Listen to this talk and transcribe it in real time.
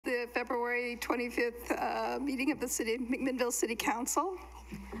February 25th meeting of the McMinnville City Council.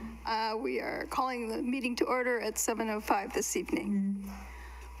 We are calling the meeting to order at 7:05 this evening.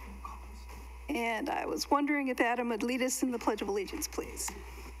 And I was wondering if Adam would lead us in the Pledge of Allegiance, please.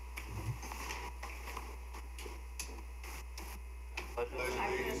 Pledge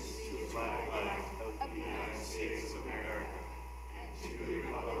allegiance to the flag of the United States of America and to the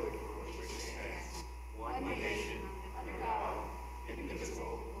republic for which it stands, one nation, under God,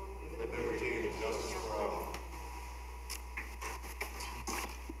 indivisible, with liberty and justice for all.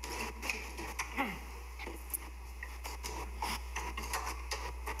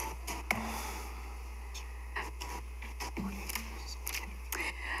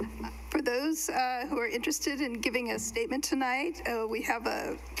 For those who are interested in giving a statement tonight, we have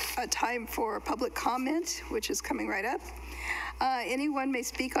a time for public comment, which is coming right up. Anyone may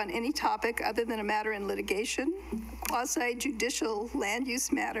speak on any topic other than a matter in litigation, a quasi-judicial land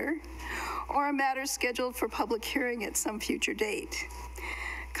use matter, or a matter scheduled for public hearing at some future date.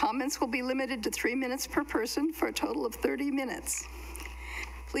 Comments will be limited to 3 minutes per person for a total of 30 minutes.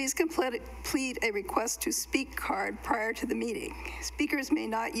 Please complete a request to speak card prior to the meeting. Speakers may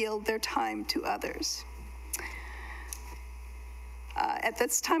not yield their time to others. At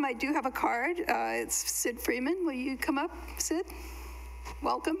this time, I do have a card. It's Sid Freeman. Will you come up, Sid?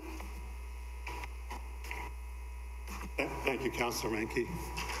 Welcome. Thank you, Councilor Meek.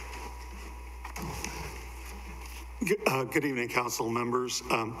 Good evening, council members.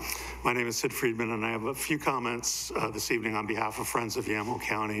 My name is Sid Friedman, and I have a few comments this evening on behalf of Friends of Yamhill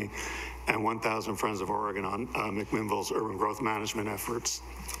County and 1,000 Friends of Oregon on McMinnville's urban growth management efforts.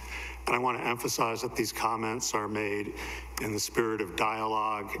 And I want to emphasize that these comments are made in the spirit of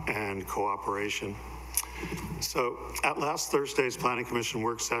dialogue and cooperation. So at last Thursday's Planning Commission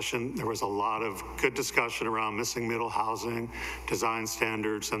work session, there was a lot of good discussion around missing middle housing, design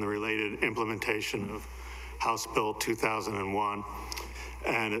standards, and the related implementation of House Bill 2001.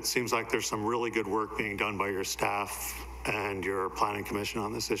 And it seems like there's some really good work being done by your staff and your Planning Commission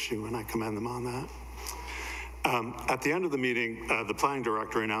on this issue, and I commend them on that. At the end of the meeting, the Planning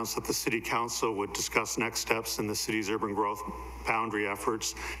Director announced that the City Council would discuss next steps in the city's urban growth boundary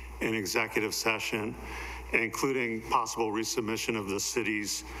efforts in executive session, including possible resubmission of the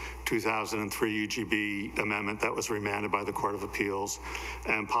city's 2003 UGB amendment that was remanded by the Court of Appeals,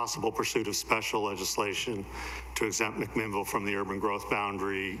 and possible pursuit of special legislation to exempt McMinnville from the urban growth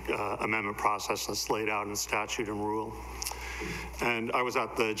boundary amendment process that's laid out in statute and rule. And I was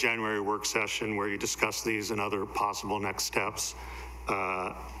at the January work session where you discussed these and other possible next steps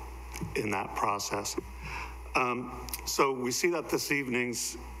in that process. So we see that this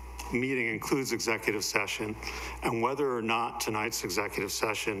evening's meeting includes executive session, and whether or not tonight's executive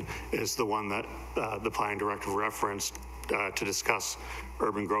session is the one that the Planning Director referenced to discuss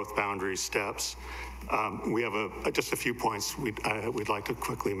urban growth boundary steps, we have just a few points we'd like to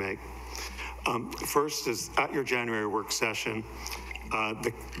quickly make. First is, at your January work session,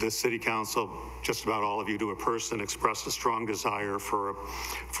 the City Council, just about all of you to a person, expressed a strong desire for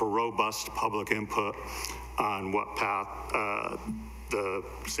robust public input on what path the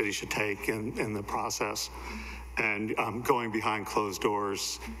city should take in the process. And going behind closed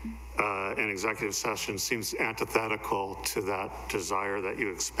doors in executive session seems antithetical to that desire that you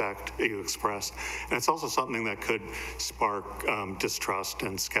expressed. And it's also something that could spark distrust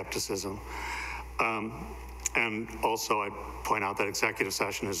and skepticism. And also I'd point out that executive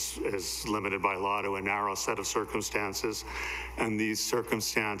session is limited by law to a narrow set of circumstances, and these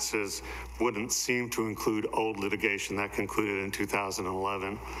circumstances wouldn't seem to include old litigation that concluded in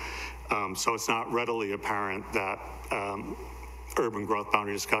 2011. So it's not readily apparent that urban growth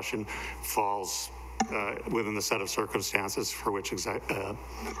boundary discussion falls within the set of circumstances for which executive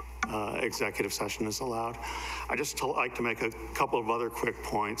session is allowed. I just like to make a couple of other quick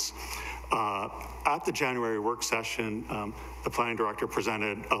points. At the January work session, the Planning Director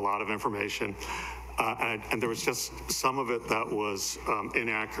presented a lot of information, and there was just some of it that was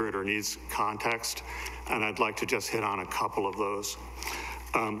inaccurate or needs context, and I'd like to just hit on a couple of those.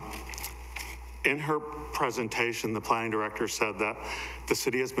 In her presentation, the Planning Director said that the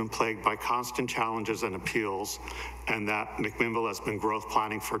city has been plagued by constant challenges and appeals, and that McMinnville has been growth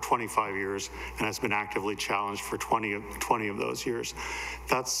planning for 25 years and has been actively challenged for 20 of those years.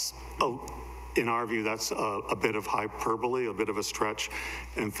 That's, in our view, that's a bit of hyperbole, a bit of a stretch.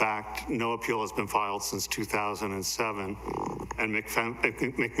 In fact, no appeal has been filed since 2007, and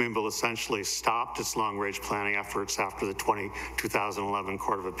McMinnville essentially stopped its long-range planning efforts after the 2011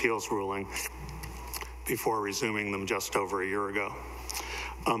 Court of Appeals ruling, before resuming them just over a year ago.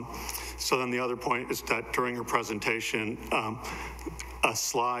 So then the other point is that during her presentation, a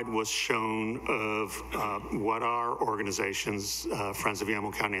slide was shown of what our organizations, Friends of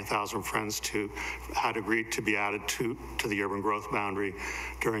Yamhill County, 1,000 Friends, had agreed to be added to the urban growth boundary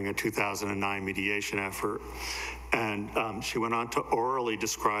during a 2009 mediation effort. And she went on to orally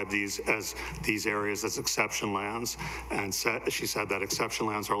describe these areas as exception lands, and she said that exception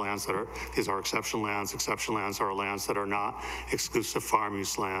lands are lands that are, these are exception lands. Exception lands are lands that are not exclusive farm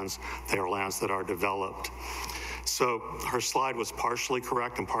use lands. They are lands that are developed. So her slide was partially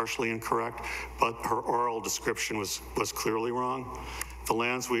correct and partially incorrect, but her oral description was clearly wrong. The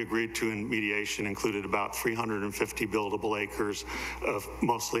lands we agreed to in mediation included about 350 buildable acres of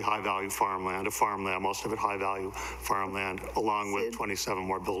mostly high-value farmland, most of it high-value farmland, along with 27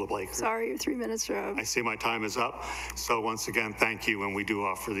 more buildable acres. Sorry, your 3 minutes are up. I see my time is up. So once again, thank you, and we do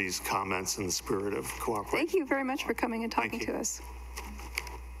offer these comments in the spirit of cooperation. Thank you very much for coming and talking to us.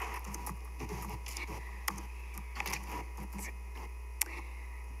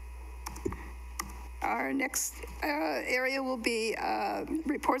 Our next area will be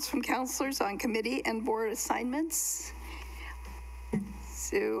reports from councilors on committee and board assignments.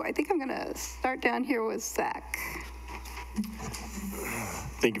 So I think I'm going to start down here with Zach.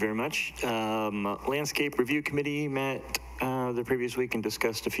 Thank you very much. Landscape Review Committee met the previous week and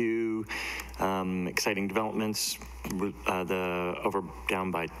discussed a few exciting developments. Over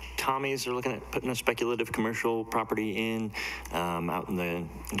down by Tommy's, they're looking at putting a speculative commercial property in out in the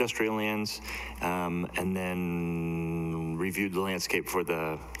industrial lands, and then reviewed the landscape for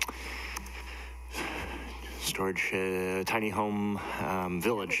the storage tiny home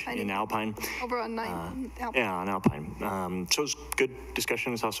village in Alpine. Over on Alpine. Yeah, on Alpine. So it was good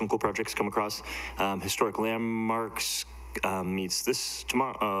discussion. Saw some cool projects come across. Historic Landmarks meets this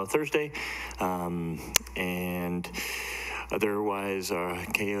Thursday, and otherwise our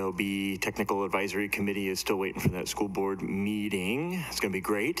KOB Technical Advisory Committee is still waiting for that school board meeting. It's going to be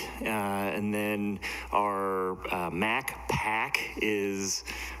great. And then our MAC PAC is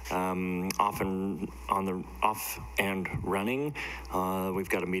off and running. We've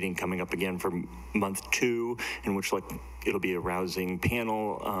got a meeting coming up again for month 2, in which it'll be a rousing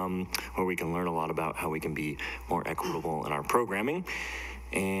panel where we can learn a lot about how we can be more equitable in our programming.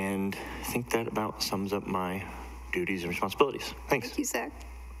 And I think that about sums up my duties and responsibilities. Thanks. Thank you, Zach.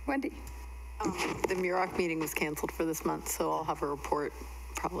 Wendy. The MUROC meeting was canceled for this month, so I'll have a report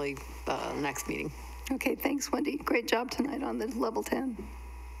probably next meeting. Okay, thanks, Wendy. Great job tonight on the level 10.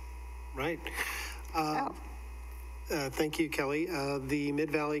 Right. Thank you, Kelly. The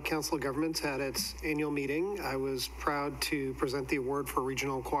Mid-Valley Council of Governments had its annual meeting. I was proud to present the award for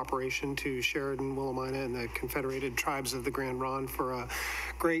regional cooperation to Sheridan, Willamina, and the Confederated Tribes of the Grand Ronde for a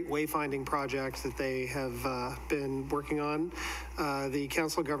great wayfinding project that they have been working on. The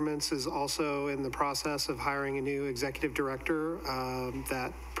Council of Governments is also in the process of hiring a new executive director.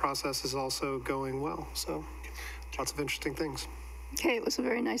 That process is also going well. So lots of interesting things. Okay, it was a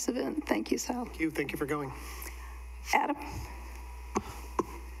very nice event. Thank you, Sal. Thank you for going. Adam.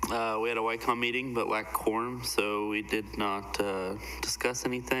 We had a YCOM meeting, but lacked quorum, so we did not discuss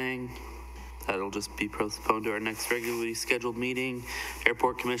anything. That'll just be postponed to our next regularly scheduled meeting.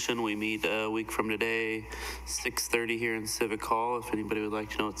 Airport Commission, we meet a week from today, 6:30 here in Civic Hall. If anybody would like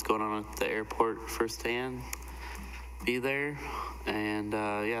to know what's going on at the airport firsthand, be there. And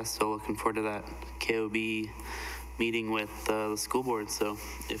yeah, so looking forward to that KOB meeting with the school board. So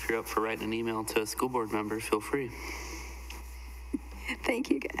if you're up for writing an email to a school board member, feel free. Thank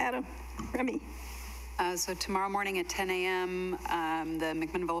you, Adam. Remy. So tomorrow morning at 10 a.m., the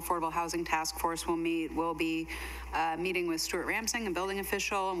McMinnville Affordable Housing Task Force will meet. We'll be meeting with Stuart Ramsing, a building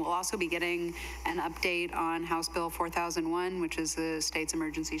official, and we'll also be getting an update on House Bill 4001, which is the state's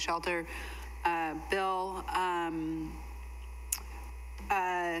emergency shelter bill.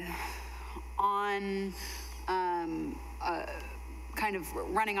 Kind of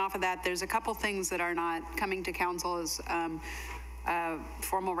running off of that, there's a couple things that are not coming to council as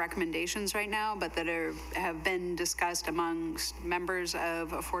formal recommendations right now, but that have been discussed amongst members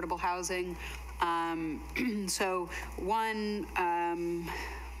of affordable housing. So one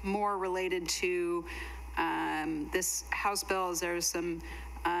more related to this House bill is there's some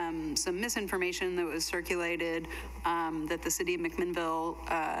misinformation that was circulated that the city of McMinnville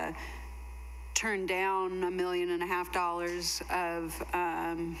turned down $1.5 million of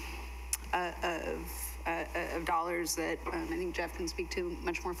dollars that I think Jeff can speak to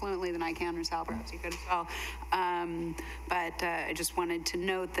much more fluently than I can, or Sal, perhaps you could as well. But I just wanted to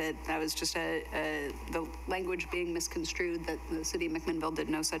note that that was just the language being misconstrued, that the city of McMinnville did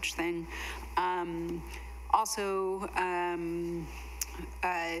no such thing. Also,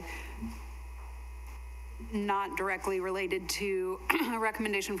 not directly related to a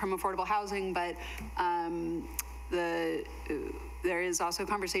recommendation from affordable housing, but there is also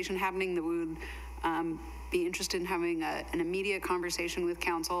conversation happening that we would be interested in having an immediate conversation with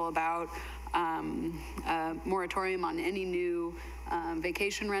council about a moratorium on any new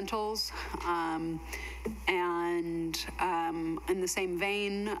vacation rentals. And in the same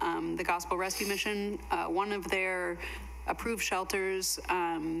vein, the Gospel Rescue Mission, one of their approved shelters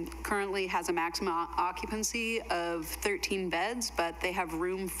currently has a maximum occupancy of 13 beds, but they have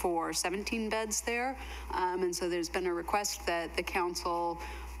room for 17 beds there. And so there's been a request that the council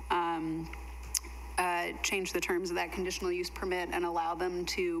change the terms of that conditional use permit and allow them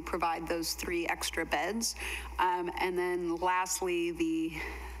to provide those 3 extra beds. And then lastly,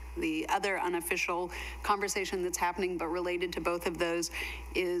 the other unofficial conversation that's happening but related to both of those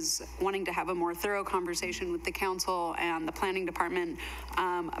is wanting to have a more thorough conversation with the council and the planning department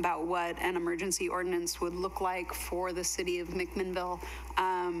about what an emergency ordinance would look like for the city of McMinnville.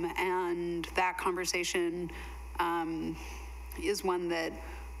 And that conversation is one that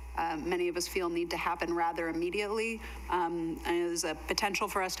many of us feel need to happen rather immediately. And there's a potential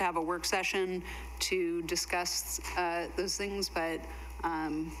for us to have a work session to discuss those things, but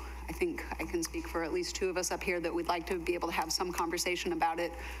I think I can speak for at least 2 of us up here that we'd like to be able to have some conversation about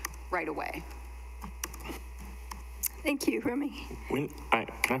it right away. Thank you, Remy. Can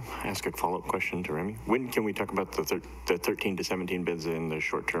I ask a follow-up question to Remy? When can we talk about the 13 to 17 beds in the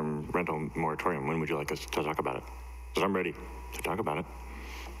short-term rental moratorium? When would you like us to talk about it? Because I'm ready to talk about it.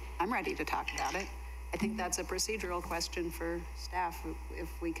 I'm ready to talk about it. I think that's a procedural question for staff, if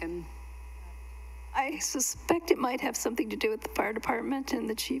we can. I suspect it might have something to do with the fire department, and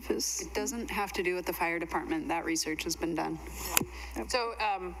the chief is... It doesn't have to do with the fire department. That research has been done. So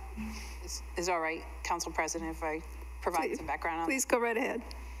is all right, Council President, if I provide some background on Please go right ahead.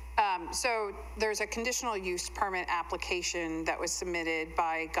 So there's a conditional use permit application that was submitted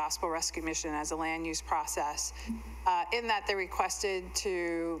by Gospel Rescue Mission as a land use process. In that they requested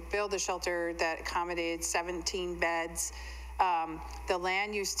to build a shelter that accommodated 17 beds. The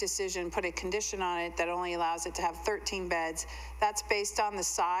land use decision put a condition on it that only allows it to have 13 beds. That's based on the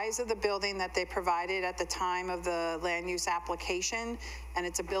size of the building that they provided at the time of the land use application, and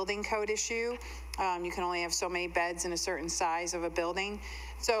it's a building code issue. You can only have so many beds in a certain size of a building.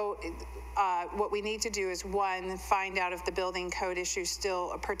 So what we need to do is, 1, find out if the building code issue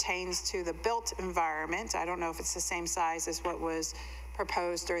still pertains to the built environment. I don't know if it's the same size as what was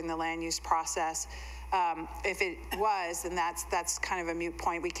proposed during the land use process. If it was, then that's kind of a moot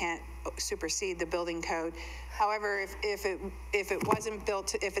point. We can't supersede the building code. However, if it wasn't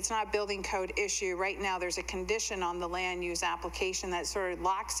built, if it's not a building code issue, right now there's a condition on the land use application that sort of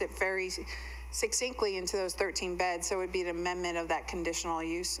locks it very succinctly into those 13 beds. So it would be an amendment of that conditional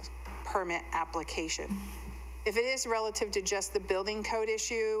use permit application. If it is relative to just the building code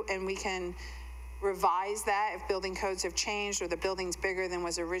issue, and we can revise that if building codes have changed or the building's bigger than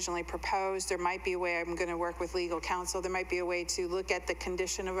was originally proposed, there might be a way. I'm going to work with legal counsel. There might be a way to look at the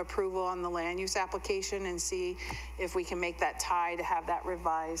condition of approval on the land use application and see if we can make that tie to have that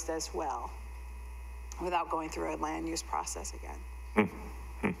revised as well without going through a land use process again.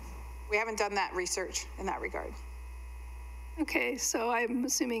 We haven't done that research in that regard. Okay, so I'm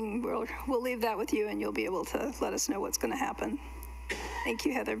assuming we'll leave that with you, and you'll be able to let us know what's going to happen. Thank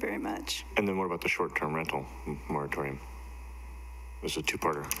you, Heather, very much. And then what about the short-term rental moratorium? It was a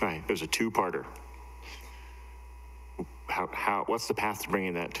two-parter. Right, it was a two-parter. What's the path to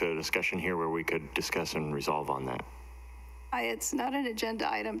bringing that to a discussion here where we could discuss and resolve on that? It's not an agenda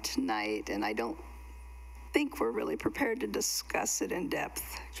item tonight, and I don't think we're really prepared to discuss it in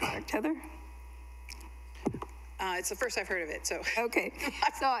depth. Correct, Heather? It's the first I've heard of it, so. Okay,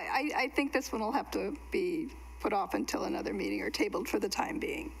 so I think this one will have to be put off until another meeting or tabled for the time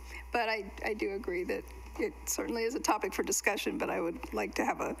being. But I do agree that it certainly is a topic for discussion, but I would like to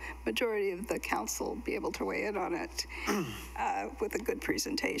have a majority of the council be able to weigh in on it with a good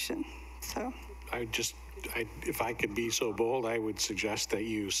presentation, so. If I could be so bold, I would suggest that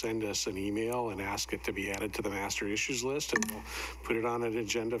you send us an email and ask it to be added to the master issues list, and we'll put it on an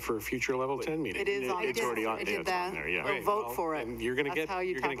agenda for a future level 10 meeting. It is on. It's already on. I did that. There, yeah. We'll vote for it. And you're going to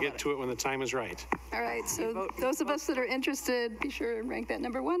get to it when the time is right. All right, so those of us that are interested, be sure to rank that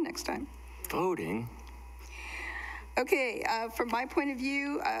number 1 next time. Voting. Okay, from my point of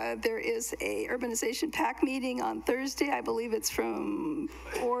view, there is a urbanization PAC meeting on Thursday. I believe it's from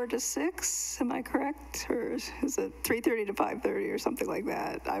 4 to 6. Am I correct? Or is it 3:30 to 5:30 or something like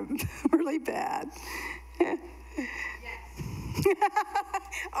that? I'm really bad. Yes.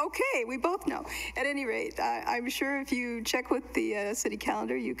 Okay, we both know. At any rate, I'm sure if you check with the city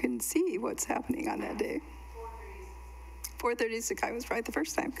calendar, you can see what's happening on that day. 4:30, I was right the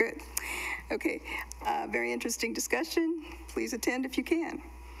first time. Good. Okay, very interesting discussion. Please attend if you can.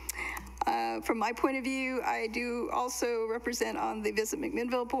 From my point of view, I do also represent on the Visit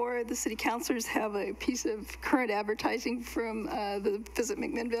McMinnville board. The city councilors have a piece of current advertising from the Visit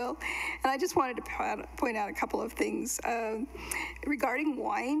McMinnville. And I just wanted to point out a couple of things. Regarding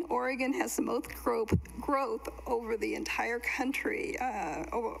wine, Oregon has the most growth over the entire country,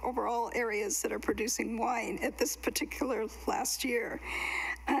 over all areas that are producing wine at this particular last year.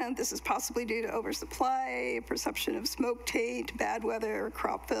 And this is possibly due to oversupply, perception of smoke taint, bad weather,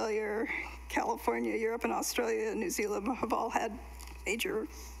 crop failure. California, Europe, and Australia, and New Zealand have all had major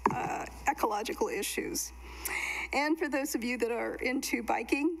ecological issues. And for those of you that are into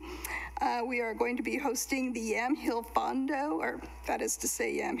biking, we are going to be hosting the Yamhill Fondo, or that is to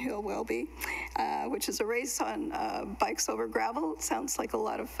say Yamhill Welby, which is a race on bikes over gravel. It sounds like a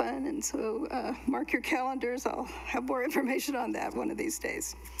lot of fun, and so mark your calendars. I'll have more information on that one of these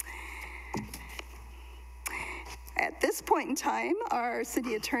days. At this point in time, our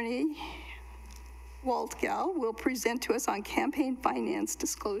city attorney, Walt Gowell, will present to us on campaign finance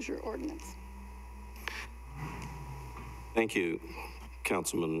disclosure ordinance. Thank you,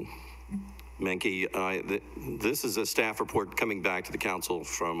 Councilman Menke. This is a staff report coming back to the council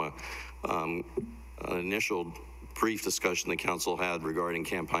from an initial brief discussion the council had regarding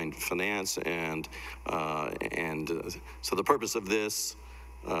campaign finance, and so the purpose of this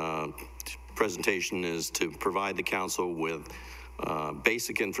presentation is to provide the council with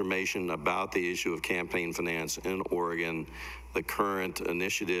basic information about the issue of campaign finance in Oregon, the current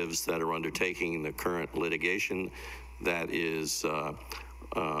initiatives that are undertaking, the current litigation that is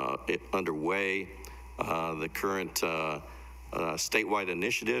underway, the current statewide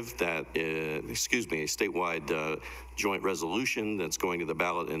initiative that is, a statewide joint resolution that's going to the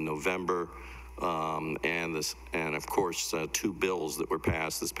ballot in November, and of course, two bills that were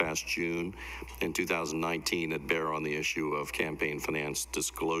passed this past June in 2019 that bear on the issue of campaign finance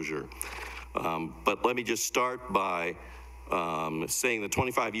disclosure. But let me just start by saying that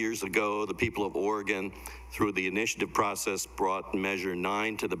 25 years ago, the people of Oregon, through the initiative process, brought Measure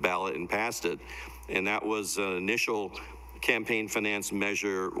 9 to the ballot and passed it. And that was an initial campaign finance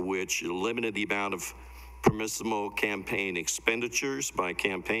measure which limited the amount of permissible campaign expenditures by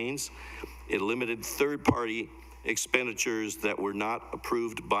campaigns. It limited third-party expenditures that were not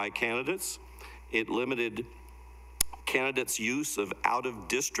approved by candidates. It limited candidates' use of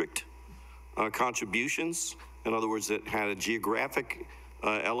out-of-district contributions. In other words, it had a geographic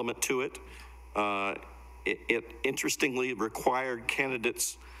element to it. It interestingly required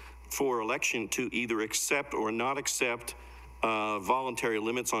candidates for election to either accept or not accept voluntary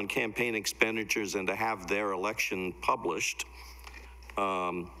limits on campaign expenditures and to have their election published.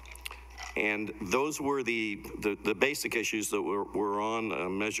 And those were the basic issues that were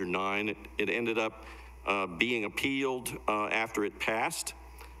on Measure 9. It ended up being appealed after it passed.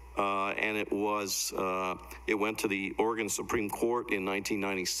 And it went to the Oregon Supreme Court in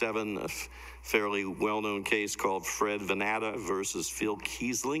 1997, a fairly well-known case called Fred Venata versus Phil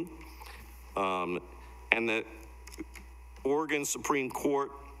Kiesling. And the Oregon Supreme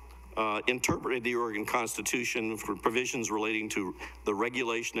Court interpreted the Oregon Constitution for provisions relating to the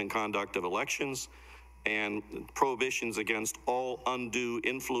regulation and conduct of elections and prohibitions against all undue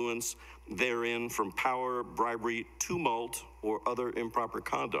influence therein from power, bribery, tumult, or other improper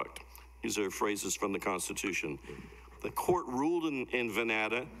conduct. These are phrases from the Constitution. The court ruled in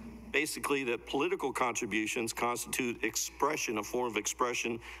Venata basically that political contributions constitute expression, a form of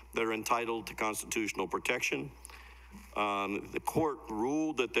expression that are entitled to constitutional protection. The court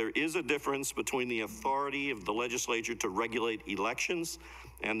ruled that there is a difference between the authority of the legislature to regulate elections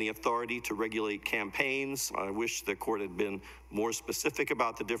and the authority to regulate campaigns. I wish the court had been more specific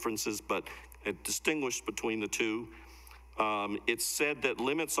about the differences, but it distinguished between the two. It said that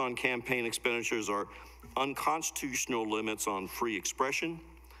limits on campaign expenditures are unconstitutional limits on free expression.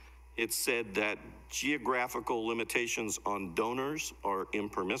 It said that geographical limitations on donors are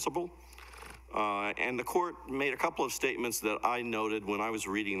impermissible. And the court made a couple of statements that I noted when I was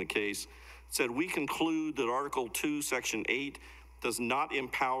reading the case. It said, we conclude that Article 2, Section 8 does not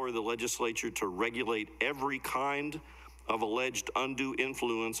empower the legislature to regulate every kind of alleged undue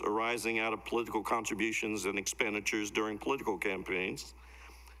influence arising out of political contributions and expenditures during political campaigns.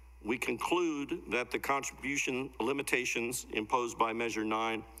 We conclude that the contribution limitations imposed by Measure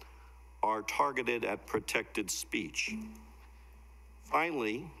 9 are targeted at protected speech.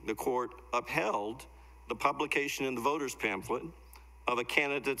 Finally, the court upheld the publication in the voters pamphlet of a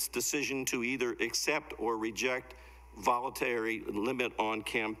candidate's decision to either accept or reject voluntary limit on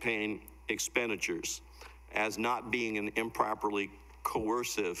campaign expenditures as not being an improperly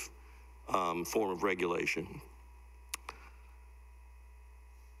coercive form of regulation.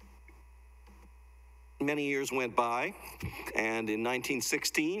 Many years went by, and in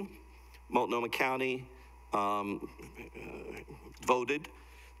 1916, Multnomah County voted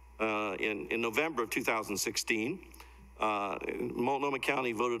in November of 2016. Multnomah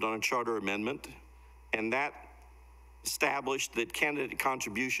County voted on a charter amendment, and that established that candidate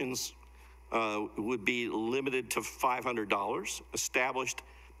contributions would be limited to $500, established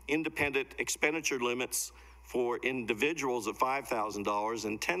independent expenditure limits for individuals of $5,000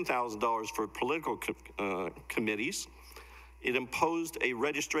 and $10,000 for political committees. It imposed a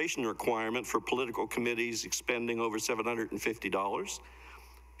registration requirement for political committees expending over $750,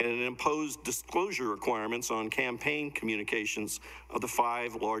 and it imposed disclosure requirements on campaign communications of the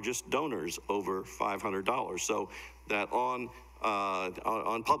 5 largest donors over $500. So that on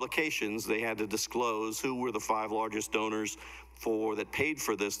publications, they had to disclose who were the 5 largest donors that paid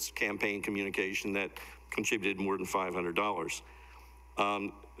for this campaign communication that contributed more than $500.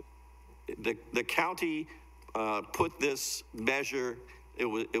 The county put this measure. It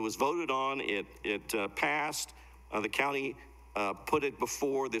was voted on. It passed. The county put it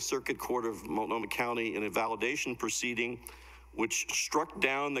before the Circuit Court of Multnomah County in a validation proceeding, which struck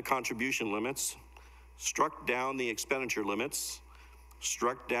down the contribution limits, struck down the expenditure limits,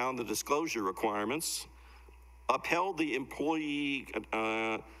 struck down the disclosure requirements, upheld the employee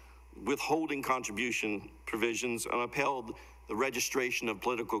withholding contribution provisions, and upheld the registration of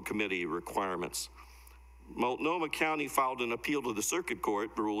political committee requirements. Multnomah County filed an appeal to the Circuit Court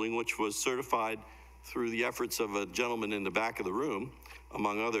ruling, which was certified through the efforts of a gentleman in the back of the room,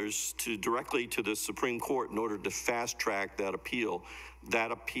 among others, directly to the Supreme Court in order to fast track that appeal.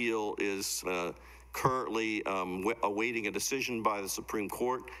 That appeal is currently awaiting a decision by the Supreme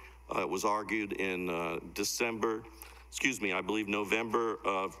Court. It was argued in November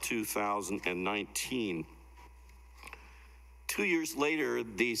of 2019. 2 years later,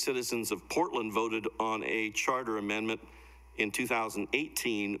 the citizens of Portland voted on a charter amendment in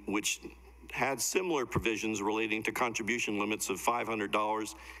 2018, which had similar provisions relating to contribution limits of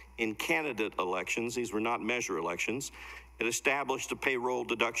 $500 in candidate elections. These were not measure elections. It established a payroll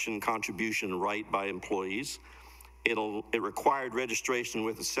deduction contribution right by employees. It required registration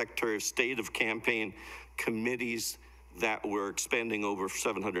with the Secretary of State of campaign committees that were expending over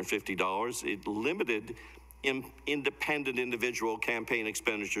 $750. It limited independent individual campaign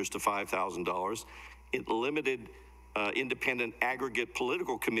expenditures to $5,000. It limited independent aggregate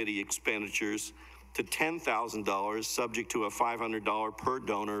political committee expenditures to $10,000, subject to a $500 per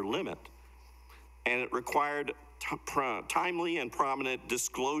donor limit. And it required timely and prominent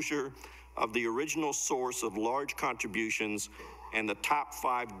disclosure of the original source of large contributions and the top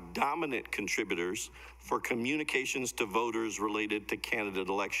 5 dominant contributors for communications to voters related to candidate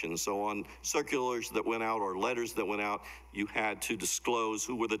elections. So on circulars that went out or letters that went out, you had to disclose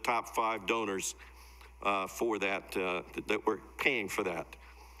who were the top 5 donors for that, that were paying for that.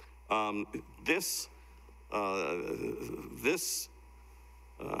 This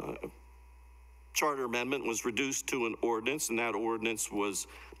charter amendment was reduced to an ordinance, and that ordinance was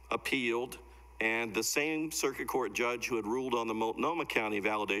appealed. And the same circuit court judge who had ruled on the Multnomah County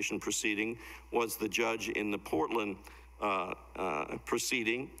validation proceeding was the judge in the Portland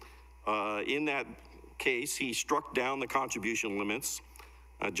proceeding. In that case, he struck down the contribution limits.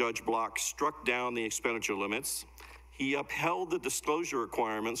 Judge Block struck down the expenditure limits. He upheld the disclosure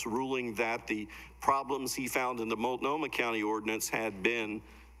requirements, ruling that the problems he found in the Multnomah County ordinance had been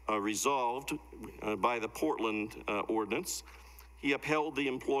resolved by the Portland ordinance. He upheld the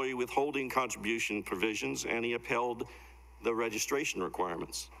employee withholding contribution provisions, and he upheld the registration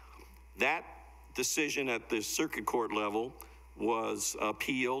requirements. That decision at the circuit court level was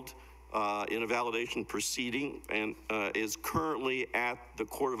appealed in a validation proceeding and is currently at the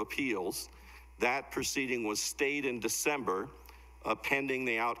Court of Appeals. That proceeding was stayed in December, pending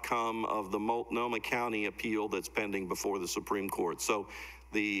the outcome of the Multnomah County appeal that's pending before the Supreme Court. So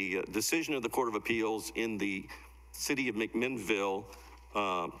the decision of the Court of Appeals in the City of McMinnville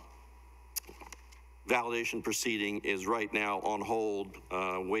validation proceeding is right now on hold,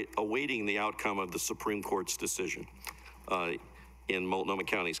 awaiting the outcome of the Supreme Court's decision in Multnomah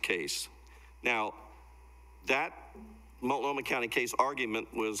County's case. Now, that Multnomah County case argument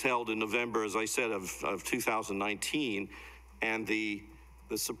was held in November, as I said, of 2019, and the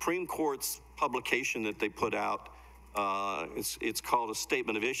Supreme Court's publication that they put out, it's called a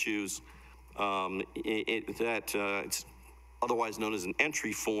Statement of Issues, It's otherwise known as an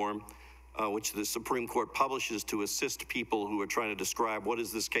entry form, which the Supreme Court publishes to assist people who are trying to describe what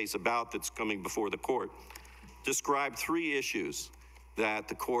is this case about that's coming before the court, described 3 issues that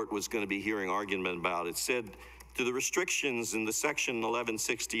the court was going to be hearing argument about. It said, do the restrictions in the section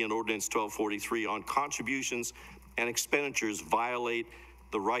 1160 and Ordinance 1243 on contributions and expenditures violate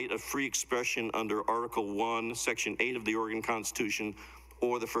the right of free expression under Article 1, Section 8 of the Oregon Constitution,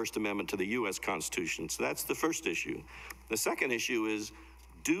 or the First Amendment to the U.S. Constitution? So that's the first issue. The second issue is,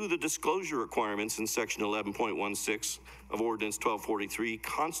 do the disclosure requirements in Section 11.16 of Ordinance 1243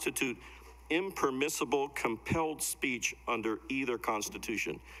 constitute impermissible compelled speech under either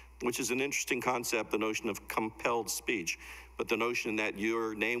constitution? Which is an interesting concept, the notion of compelled speech, but the notion that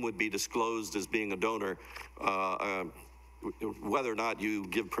your name would be disclosed as being a donor, whether or not you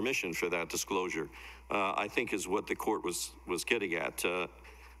give permission for that disclosure, I think is what the court was getting at.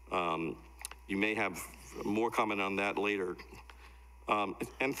 You may have more comment on that later.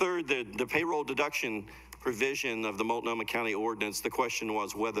 And third, the payroll deduction provision of the Multnomah County Ordinance, the question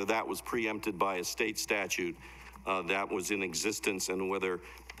was whether that was preempted by a state statute that was in existence and whether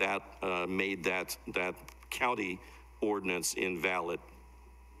that made that county ordinance invalid.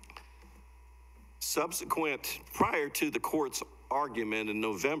 Prior to the court's argument in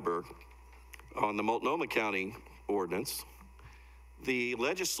November on the Multnomah County ordinance, the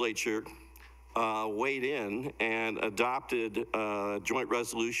legislature weighed in and adopted Joint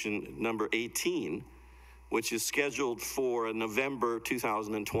Resolution number 18, which is scheduled for a November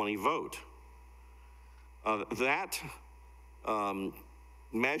 2020 vote. That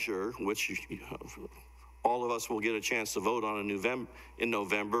measure, which all of us will get a chance to vote on in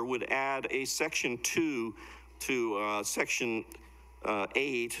November, would add a Section 2 to Section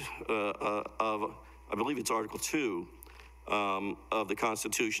 8 of, I believe it's Article 2 of the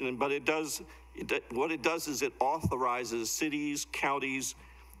Constitution. But what it does is it authorizes cities, counties,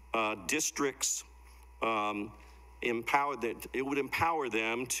 districts, it would empower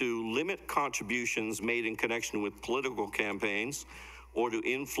them to limit contributions made in connection with political campaigns or to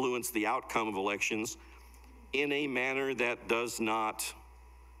influence the outcome of elections in a manner that does not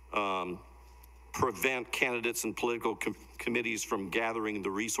prevent candidates and political committees from gathering the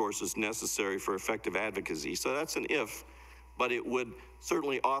resources necessary for effective advocacy. So that's an if, but it would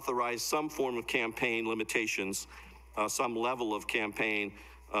certainly authorize some form of campaign limitations, some level of campaign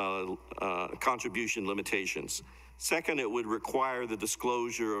contribution limitations. Second, it would require the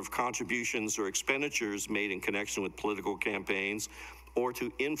disclosure of contributions or expenditures made in connection with political campaigns or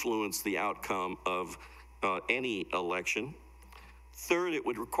to influence the outcome of any election. Third, it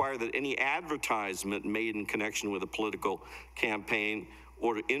would require that any advertisement made in connection with a political campaign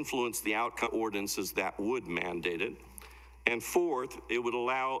or to influence the outcome ordinances that would mandate it. And fourth, it would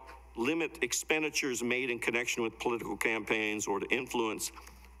limit expenditures made in connection with political campaigns or to influence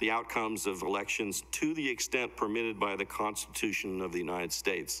the outcomes of elections to the extent permitted by the Constitution of the United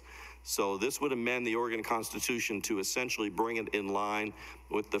States. So this would amend the Oregon Constitution to essentially bring it in line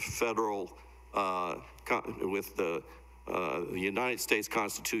with the federal, with the United States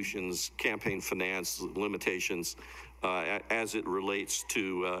Constitution's campaign finance limitations as it relates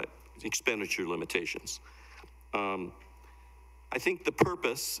to expenditure limitations. I think the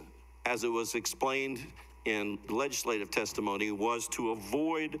purpose, as it was explained in legislative testimony, was to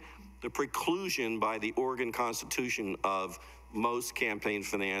avoid the preclusion by the Oregon Constitution of most campaign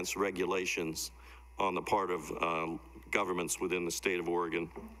finance regulations on the part of governments within the state of Oregon.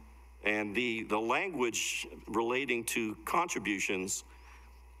 And the language relating to contributions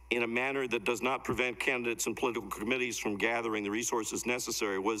in a manner that does not prevent candidates and political committees from gathering the resources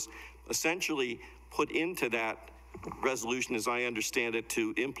necessary was essentially put into that resolution, as I understand it,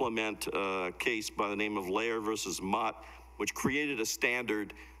 to implement a case by the name of Lair versus Mott, which created a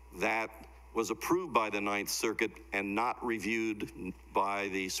standard that was approved by the Ninth Circuit and not reviewed by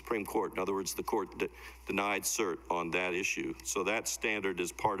the Supreme Court. In other words, the court denied cert on that issue. So that standard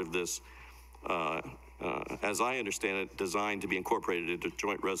is part of this, as I understand it, designed to be incorporated into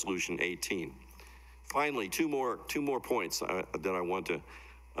Joint Resolution 18. Finally, two more points that I want to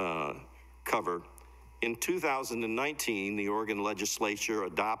cover. In 2019, the Oregon legislature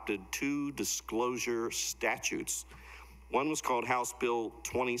adopted 2 disclosure statutes. One was called House Bill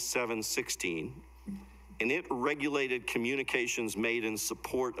 2716, and it regulated communications made in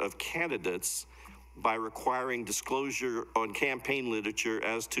support of candidates by requiring disclosure on campaign literature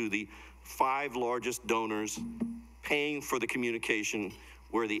as to the 5 largest donors paying for the communication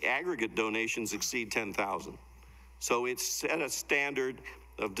where the aggregate donations exceed 10,000. So it set a standard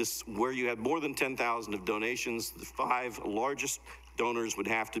of this, where you had more than 10,000 of donations, the 5 largest donors would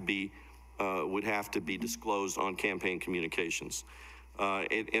have to be would have to be disclosed on campaign communications.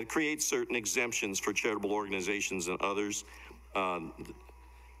 It creates certain exemptions for charitable organizations and others.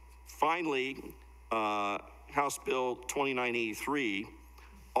 Finally, House Bill 2983,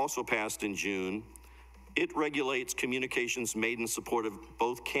 also passed in June, it regulates communications made in support of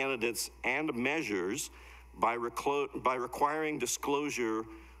both candidates and measures by requiring disclosure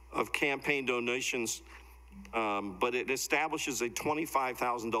of campaign donations, but it establishes a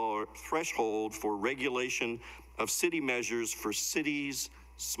 $25,000 threshold for regulation of city measures for cities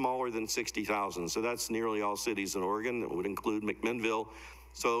smaller than 60,000. So that's nearly all cities in Oregon. That would include McMinnville.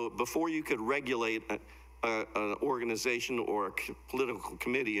 So before you could regulate an organization or a political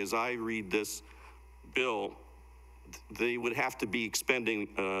committee, as I read this bill, they would have to be expending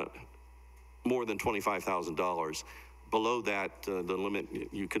more than $25,000. Below that, the limit,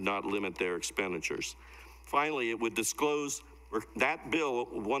 you could not limit their expenditures. Finally, it would disclose, that bill,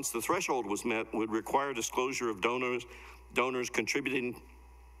 once the threshold was met, would require disclosure of donors contributing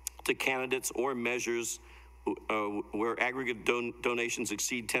to candidates or measures where aggregate donations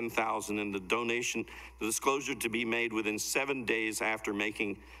exceed 10,000, and the disclosure to be made within 7 days after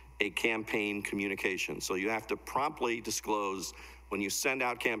making a campaign communication. So you have to promptly disclose when you send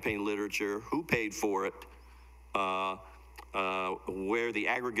out campaign literature, who paid for it, where the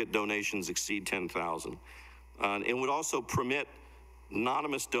aggregate donations exceed 10,000. It would also permit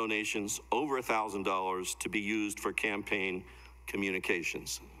anonymous donations over $1,000 to be used for campaign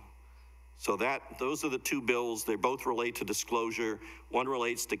communications. So those are the two bills. They both relate to disclosure. One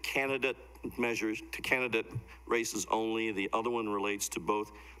relates to candidate measures, to candidate races only. The other one relates to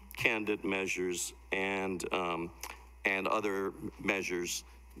both candidate measures and other measures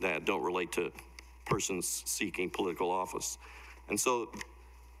that don't relate to persons seeking political office. And so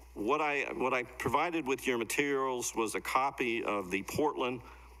what I provided with your materials was a copy of the Portland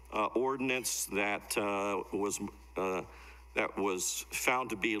ordinance that was found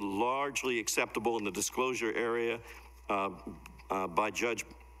to be largely acceptable in the disclosure area by Judge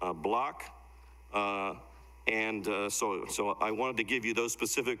Block. So I wanted to give you those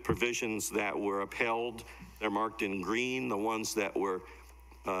specific provisions that were upheld. They're marked in green. The ones that were,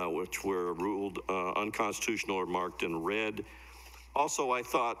 which were ruled unconstitutional, are marked in red. Also, I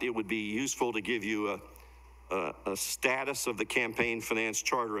thought it would be useful to give you a status of the campaign finance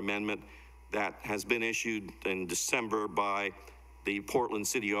charter amendment that has been issued in December by the Portland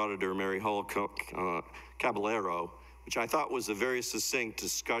City Auditor, Mary Hull Caballero, which I thought was a very succinct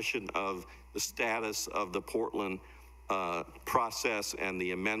discussion of the status of the Portland process and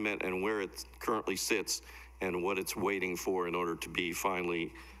the amendment and where it currently sits and what it's waiting for in order to be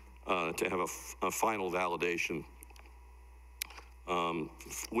finally, to have a final validation.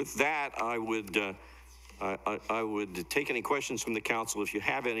 With that, I would take any questions from the council if you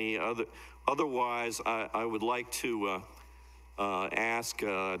have any. Otherwise, I would like to ask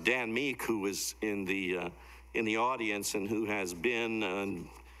Dan Meek, who is in the audience and who has been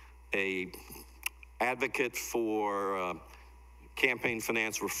a advocate for campaign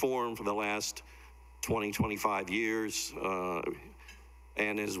finance reform for the last 20, 25 years,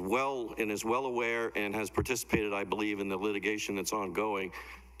 and is well aware and has participated, I believe, in the litigation that's ongoing,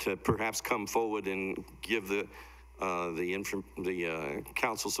 to perhaps come forward and give the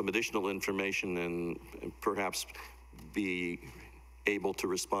council some additional information and perhaps be able to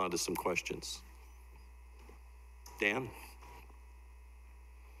respond to some questions. Dan?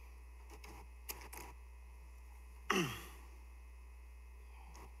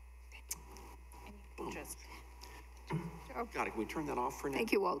 God, can we turn that off for now?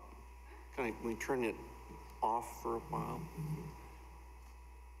 Thank you, Walt. Can we turn it off for a while?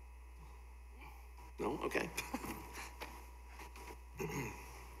 No? Okay.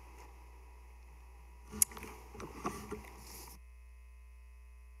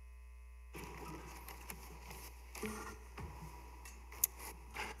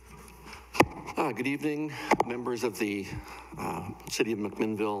 Good evening, members of the City of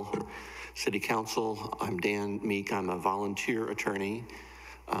McMinnville City Council. I'm Dan Meek. I'm a volunteer attorney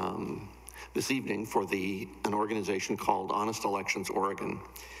this evening for an organization called Honest Elections Oregon,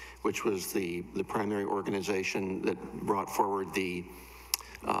 which was the primary organization that brought forward the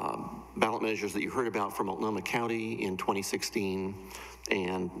ballot measures that you heard about for Multnomah County in 2016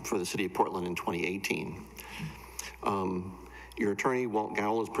 and for the City of Portland in 2018. Your attorney, Walt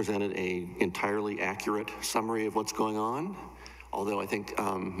Gowell, has presented an entirely accurate summary of what's going on, although I think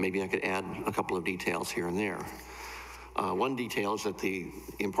maybe I could add a couple of details here and there. One detail is that the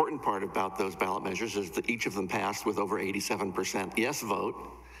important part about those ballot measures is that each of them passed with over 87% yes vote,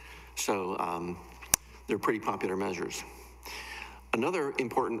 so they're pretty popular measures. Another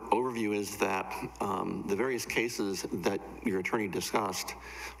important overview is that the various cases that your attorney discussed,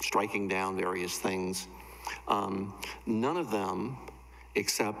 striking down various things, none of them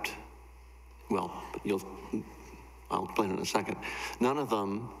except, well, I'll explain in a second, none of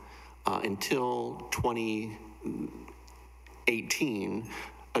them until 2018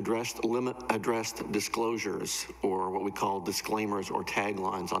 addressed disclosures, or what we call disclaimers or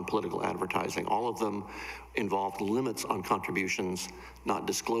taglines on political advertising. All of them involved limits on contributions, not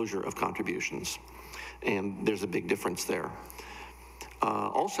disclosure of contributions. And there's a big difference there.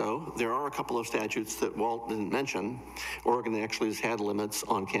 Also, there are a couple of statutes that Walt didn't mention. Oregon actually has had limits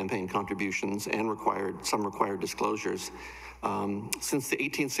on campaign contributions and some required disclosures. Since the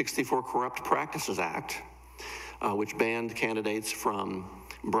 1864 Corrupt Practices Act, which banned candidates from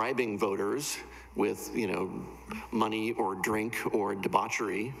bribing voters with, money or drink or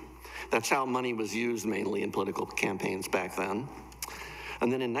debauchery. That's how money was used mainly in political campaigns back then.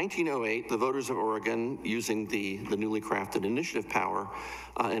 And then in 1908, the voters of Oregon, using the newly crafted initiative power,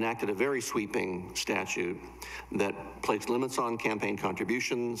 enacted a very sweeping statute that placed limits on campaign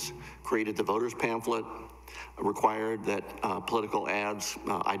contributions, created the voters pamphlet, required that political ads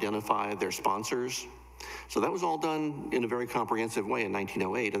identify their sponsors. So that was all done in a very comprehensive way in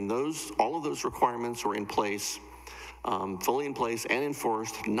 1908, and all of those requirements were in place, fully in place and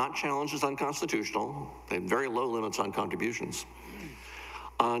enforced, not challenged as unconstitutional. They had very low limits on contributions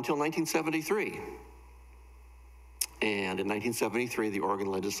until 1973. And in 1973, the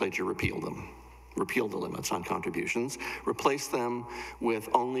Oregon legislature repealed the limits on contributions, replaced them with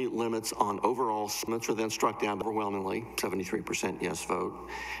only limits on overall. Limits were then struck down overwhelmingly, 73% yes vote,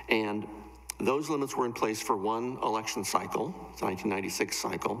 and those limits were in place for one election cycle, the 1996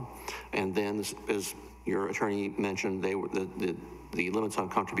 cycle, and then, as your attorney mentioned, the limits on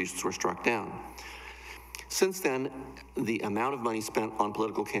contributions were struck down. Since then, the amount of money spent on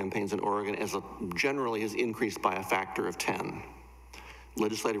political campaigns in Oregon generally has increased by a factor of 10.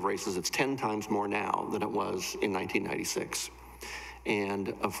 Legislative races, it's 10 times more now than it was in 1996.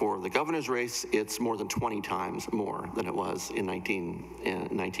 And for the governor's race, it's more than 20 times more than it was in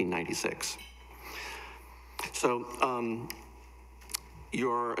 1996. So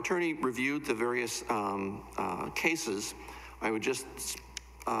your attorney reviewed the various cases. I would just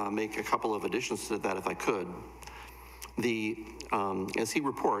make a couple of additions to that if I could. As he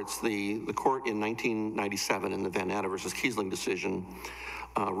reports, the court in 1997 in the Van Natta versus Kiesling decision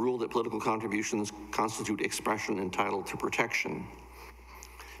ruled that political contributions constitute expression entitled to protection.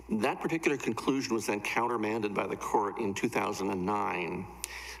 That particular conclusion was then countermanded by the court in 2009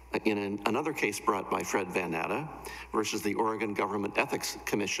 in another case brought by Fred Van Natta versus the Oregon Government Ethics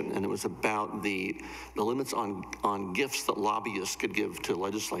Commission, and it was about the limits on gifts that lobbyists could give to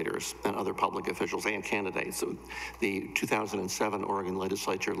legislators and other public officials and candidates. So the 2007 Oregon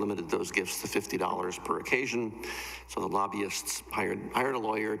legislature limited those gifts to $50 per occasion. So the lobbyists hired a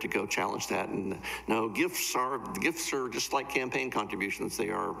lawyer to go challenge that, and no, gifts are just like campaign contributions.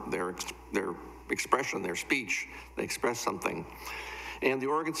 They are their expression, their speech. They express something. And the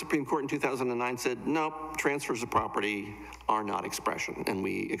Oregon Supreme Court in 2009 said, no, transfers of property are not expression, and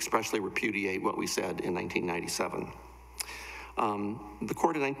we expressly repudiate what we said in 1997. The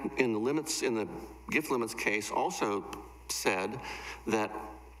court in the gift limits case also said that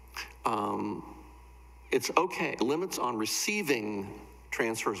it's okay, limits on receiving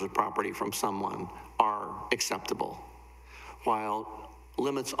transfers of property from someone are acceptable, while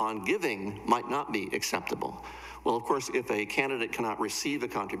limits on giving might not be acceptable. Well, of course, if a candidate cannot receive a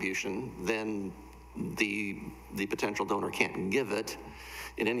contribution, then the potential donor can't give it.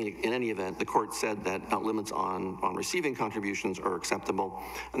 In any event, the court said that limits on receiving contributions are acceptable,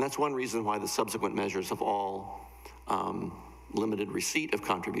 and that's one reason why the subsequent measures have all limited receipt of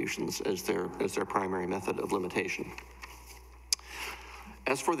contributions as their primary method of limitation.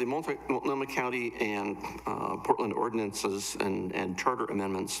 As for the Multnomah County and Portland ordinances and charter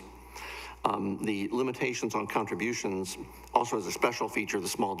amendments, the limitations on contributions also has a special feature, the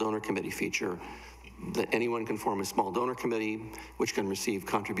small donor committee feature, that anyone can form a small donor committee, which can receive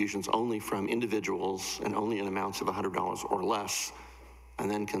contributions only from individuals and only in amounts of $100 or less,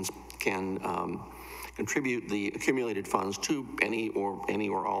 and then can contribute the accumulated funds to any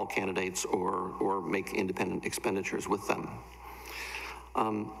or all candidates or make independent expenditures with them.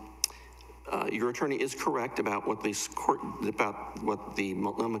 Your attorney is correct about what the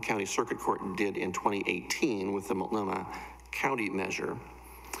Multnomah County Circuit Court did in 2018 with the Multnomah County measure.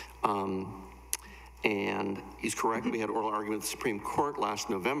 And he's correct. We had oral argument with the Supreme Court last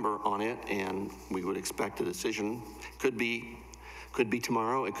November on it, and we would expect a decision. Could be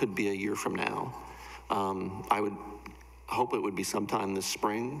tomorrow. It could be a year from now. I would hope it would be sometime this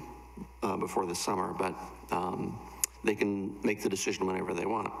spring, before the summer, but they can make the decision whenever they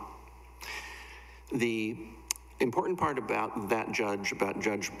want. The important part about that judge,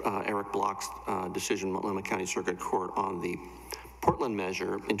 Eric Block's decision, Multnomah County Circuit Court, on the Portland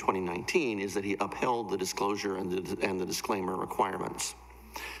measure in 2019 is that he upheld the disclosure and the disclaimer requirements,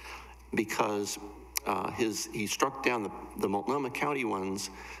 because he struck down the Multnomah County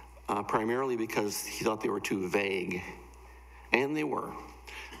ones primarily because he thought they were too vague, and they were.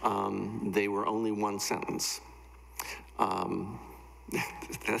 They were only one sentence, and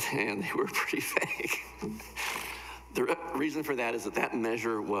they were pretty vague. The reason for that is that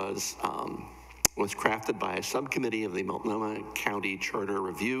measure was crafted by a subcommittee of the Multnomah County Charter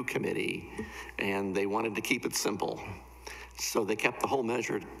Review Committee, and they wanted to keep it simple. So they kept the whole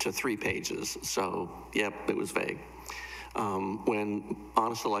measure to 3 pages. So, yep, it was vague. When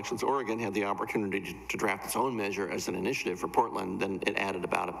Honest Elections Oregon had the opportunity to draft its own measure as an initiative for Portland, then it added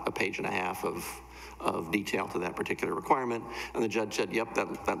about a page and a half of detail to that particular requirement, and the judge said, yep,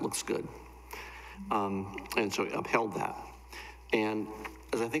 that looks good. And so he upheld that. And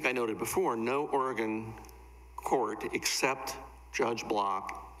as I think I noted before, no Oregon court except Judge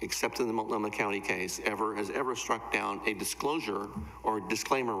Block, except in the Multnomah County case, has ever struck down a disclosure or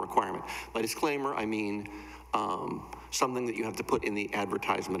disclaimer requirement. By disclaimer, I mean something that you have to put in the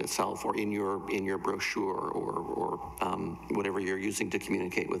advertisement itself, or in your brochure, or whatever you're using to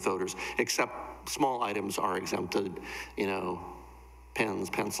communicate with voters. Except small items are exempted, pens,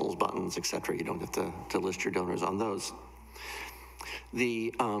 pencils, buttons, etc. You don't have to list your donors on those.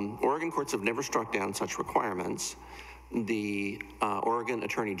 The Oregon courts have never struck down such requirements. The Oregon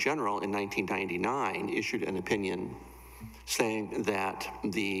Attorney General in 1999 issued an opinion saying that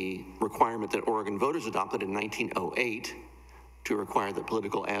the requirement that Oregon voters adopted in 1908 to require that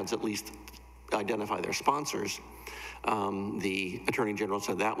political ads at least identify their sponsors, the Attorney General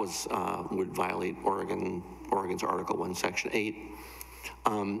said that would violate Oregon's Article 1, Section 8.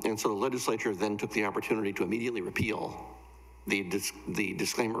 And so the legislature then took the opportunity to immediately repeal the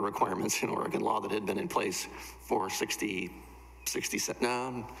disclaimer requirements in Oregon law that had been in place for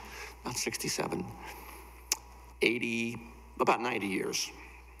 80, about 90 years,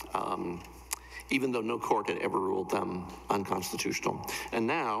 even though no court had ever ruled them unconstitutional. And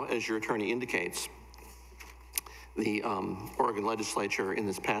now, as your attorney indicates, the Oregon legislature in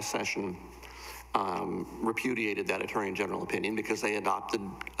this past session repudiated that Attorney General opinion because they adopted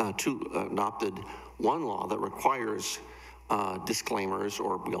one law that requires disclaimers,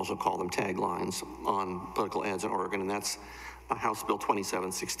 or we also call them taglines, on political ads in Oregon, and that's House Bill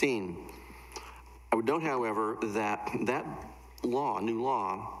 2716. I would note, however, that new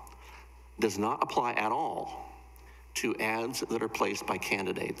law, does not apply at all to ads that are placed by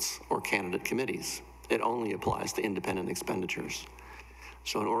candidates or candidate committees. It only applies to independent expenditures.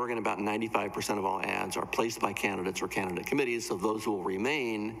 So in Oregon, about 95% of all ads are placed by candidates or candidate committees, so those who will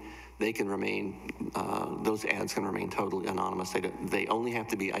remain, those ads can remain totally anonymous. They only have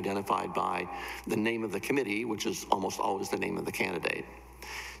to be identified by the name of the committee, which is almost always the name of the candidate.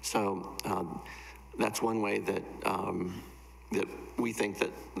 So that's one way that we think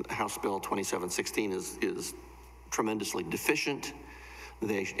that House Bill 2716 is tremendously deficient.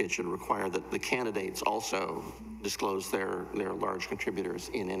 It should require that the candidates also disclose their large contributors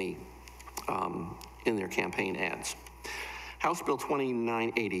in in their campaign ads. House Bill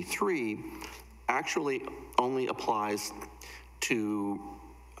 2983 actually only applies to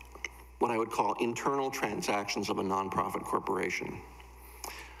what I would call internal transactions of a nonprofit corporation.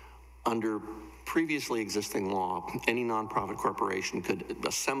 Under previously existing law, any nonprofit corporation could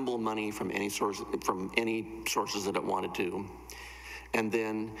assemble money from any sources that it wanted to. And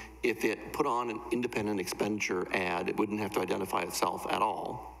then if it put on an independent expenditure ad, it wouldn't have to identify itself at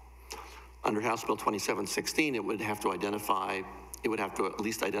all. Under House Bill 2716, it would have to at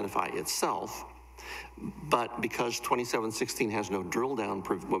least identify itself. But because 2716 has no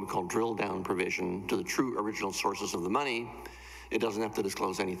what we call drill down provision to the true original sources of the money, it doesn't have to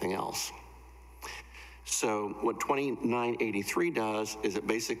disclose anything else. So what 2983 does is it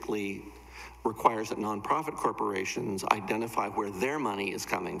basically requires that nonprofit corporations identify where their money is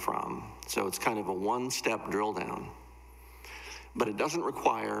coming from. So it's kind of a one-step drill down. But it doesn't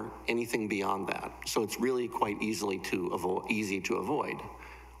require anything beyond that. So it's really quite easy to avoid.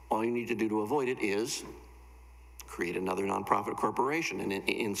 All you need to do to avoid it is create another nonprofit corporation and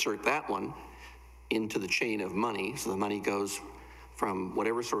insert that one into the chain of money. So the money goes from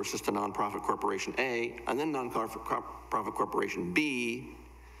whatever sources to nonprofit corporation A, and then nonprofit corporation B,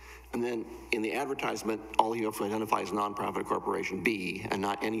 And then in the advertisement, all you have to identify is nonprofit corporation B and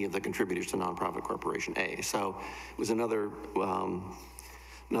not any of the contributors to nonprofit corporation A. So it was another,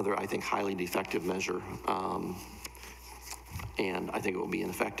 I think, highly defective measure. And I think it will be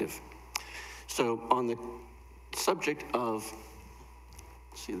ineffective. So on the subject of,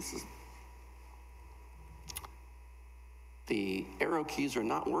 see, this is, the arrow keys are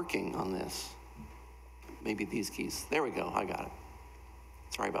not working on this. Maybe these keys. There we go, I got it.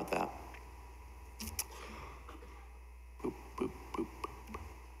 Sorry about that. Boop, boop, boop, boop.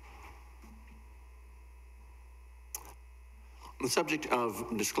 The subject of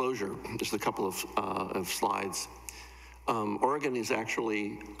disclosure, just a couple of slides. Oregon is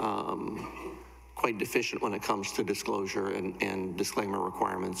actually quite deficient when it comes to disclosure and disclaimer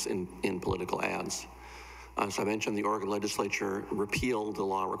requirements in political ads. So I mentioned the Oregon legislature repealed the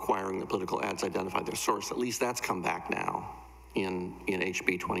law requiring that political ads identify their source. At least that's come back now in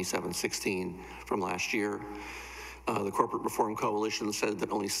HB 2716 from last year. The Corporate Reform Coalition said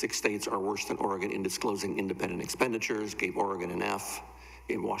that only 6 states are worse than Oregon in disclosing independent expenditures, gave Oregon an F,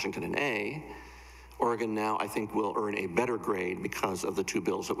 gave Washington an A. Oregon now, I think, will earn a better grade because of the 2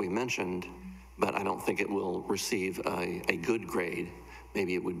 bills that we mentioned, but I don't think it will receive a good grade.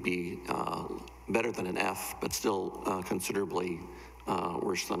 Maybe it would be better than an F, but still considerably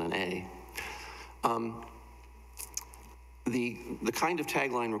worse than an A. The kind of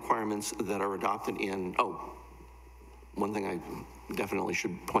tagline requirements that are adopted in, one thing I definitely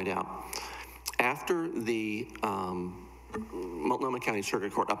should point out. After the Multnomah County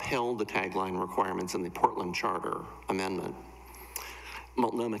Circuit Court upheld the tagline requirements in the Portland Charter Amendment,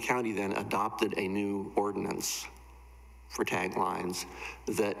 Multnomah County then adopted a new ordinance for taglines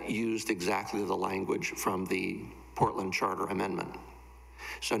that used exactly the language from the Portland Charter Amendment.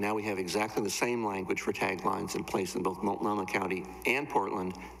 So now we have exactly the same language for taglines in place in both Multnomah County and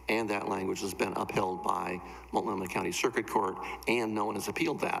Portland, and that language has been upheld by Multnomah County Circuit Court, and no one has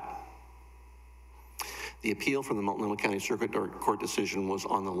appealed that. The appeal from the Multnomah County Circuit Court decision was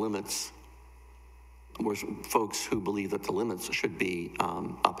on the limits, was folks who believe that the limits should be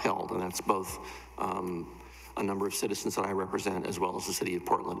upheld, and that's both a number of citizens that I represent, as well as the city of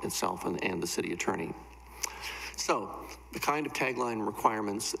Portland itself and the city attorney. So the kind of tagline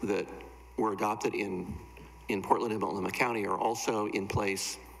requirements that were adopted in Portland and Multnomah County are also in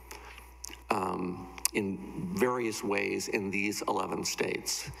place in various ways in these 11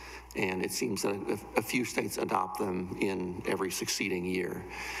 states. And it seems that a few states adopt them in every succeeding year.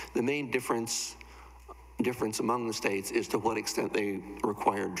 The main difference among the states is to what extent they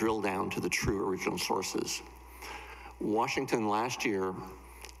require drill down to the true original sources. Washington last year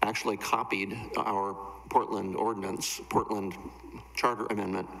actually copied our Portland Ordinance, Portland Charter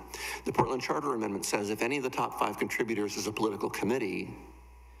Amendment. The Portland Charter Amendment says if any of the top 5 contributors is a political committee,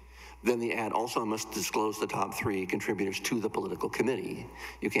 then the ad also must disclose the top 3 contributors to the political committee.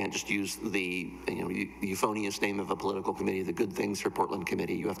 You can't just use the euphonious name of a political committee, the Good Things for Portland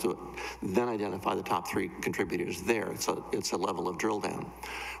Committee. You have to then identify the top 3 contributors there. It's a level of drill down.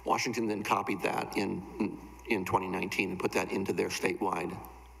 Washington then copied that in 2019 and put that into their statewide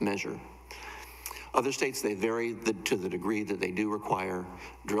measure. Other states, they vary to the degree that they do require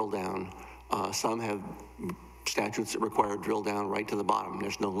drill down. Some have statutes that require drill down right to the bottom.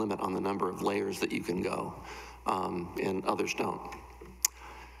 There's no limit on the number of layers that you can go, and others don't.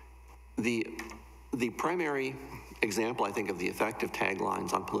 The primary example, I think, of the effect of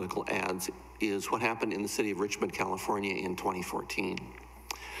taglines on political ads is what happened in the city of Richmond, California in 2014.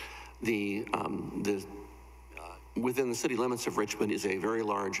 Within the city limits of Richmond is a very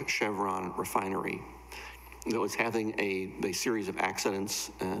large Chevron refinery that was having a series of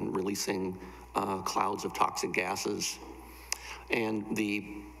accidents and releasing clouds of toxic gases. And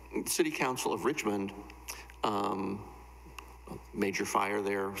the City Council of Richmond, major fire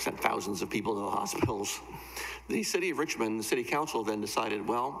there, sent thousands of people to the hospitals. The City of Richmond, the City Council then decided,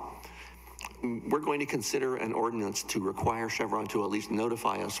 well, we're going to consider an ordinance to require Chevron to at least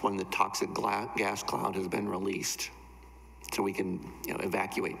notify us when the toxic gas cloud has been released so we can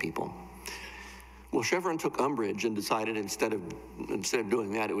evacuate people. Well, Chevron took umbrage and decided instead of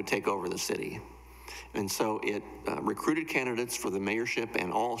doing that, it would take over the city. And so it recruited candidates for the mayorship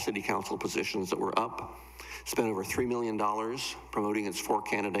and all city council positions that were up, spent over $3 million promoting its 4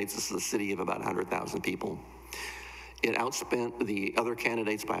 candidates. This is a city of about 100,000 people. It outspent the other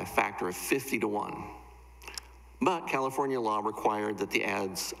candidates by a factor of 50 to 1. But California law required that the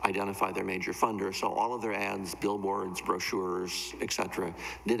ads identify their major funder, so all of their ads, billboards, brochures, etc.,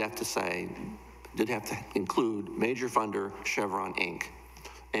 did have to include major funder Chevron Inc.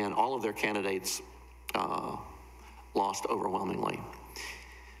 And all of their candidates lost overwhelmingly.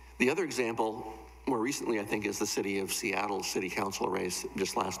 The other example, more recently, I think, is the city of Seattle city council race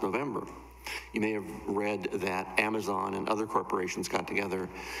just last November. You may have read that Amazon and other corporations got together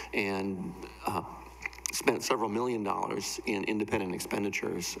and spent several $1 million in independent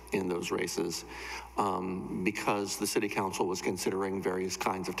expenditures in those races because the city council was considering various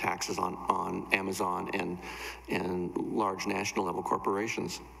kinds of taxes on Amazon and large national level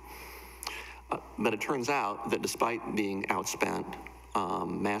corporations. But it turns out that despite being outspent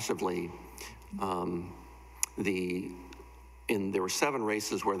massively, there were 7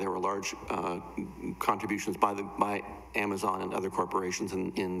 races where there were large contributions by Amazon and other corporations.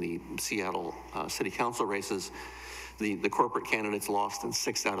 In the Seattle City Council races, the corporate candidates lost in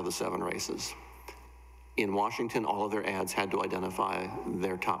 6 out of the 7 races. In Washington, all of their ads had to identify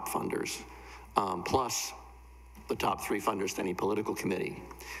their top funders, plus the top 3 funders to any political committee.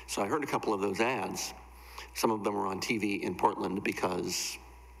 So I heard a couple of those ads. Some of them were on TV in Portland because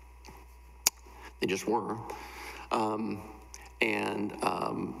they just were. Some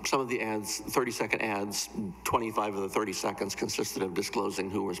of the ads, 30-second ads, 25 of the 30 seconds consisted of disclosing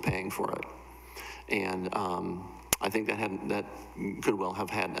who was paying for it. And I think that could well have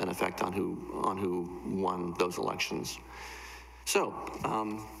had an effect on who won those elections. So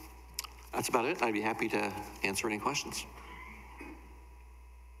that's about it. I'd be happy to answer any questions.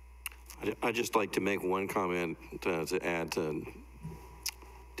 I'd just like to make one comment to add to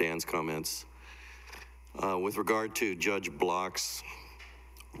Dan's comments. With regard to Judge Block's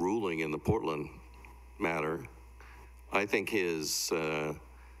ruling in the Portland matter, I think his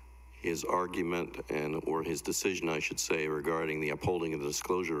argument or his decision, I should say, regarding the upholding of the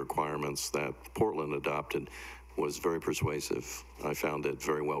disclosure requirements that Portland adopted was very persuasive. I found it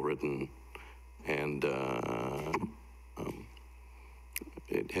very well written, and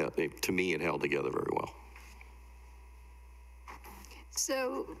to me, it held together very well.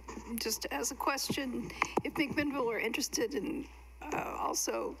 So, just as a question, if McMinnville were interested in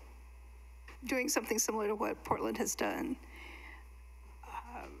also doing something similar to what Portland has done,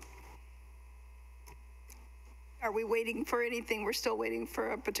 are we waiting for anything? We're still waiting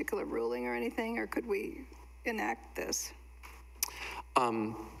for a particular ruling or anything, or could we enact this?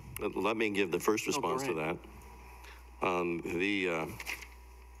 Let me give the first response to that. The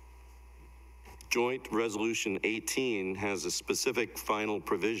Joint Resolution 18 has a specific final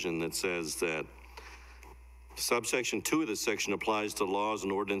provision that says that subsection 2 of this section applies to laws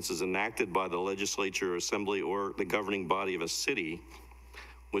and ordinances enacted by the legislature, assembly, or the governing body of a city,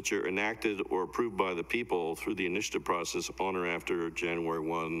 which are enacted or approved by the people through the initiative process on or after January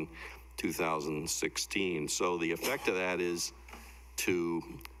 1, 2016. So the effect of that is to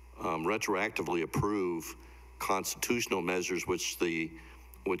retroactively approve constitutional measures which the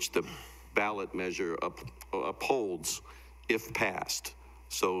ballot measure upholds if passed.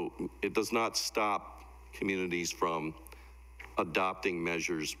 So it does not stop communities from adopting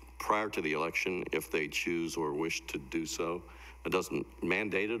measures prior to the election if they choose or wish to do so. It doesn't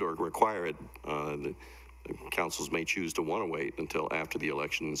mandate it or require it. The councils may choose to want to wait until after the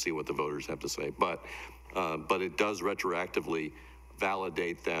election and see what the voters have to say. But it does retroactively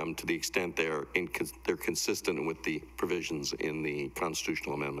validate them to the extent they're consistent with the provisions in the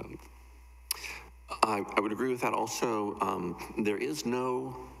constitutional amendment. I would agree with that also. There is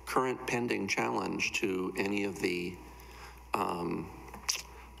no current pending challenge to any of the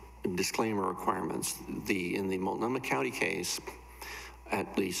disclaimer requirements. In the Multnomah County case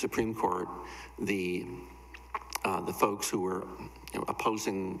at the Supreme Court, the folks who were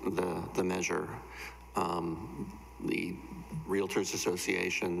opposing the measure, the Realtors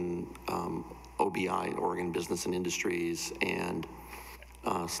Association, OBI, Oregon Business and Industries, and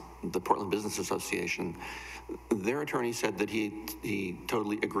the Portland Business Association, their attorney said that he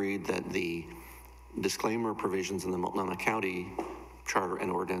totally agreed that the disclaimer provisions in the Multnomah County Charter and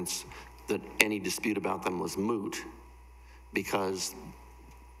Ordinance, that any dispute about them was moot because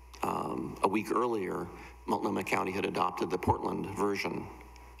a week earlier, Multnomah County had adopted the Portland version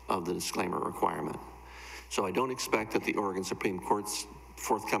of the disclaimer requirement. So I don't expect that the Oregon Supreme Court's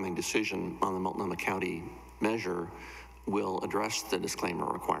forthcoming decision on the Multnomah County measure will address the disclaimer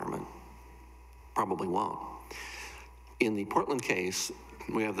requirement. Probably won't. In the Portland case,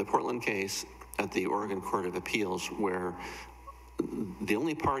 we have the Portland case at the Oregon Court of Appeals where the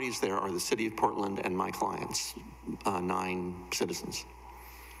only parties there are the city of Portland and my clients, 9 citizens.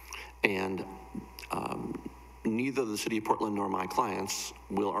 And neither the city of Portland nor my clients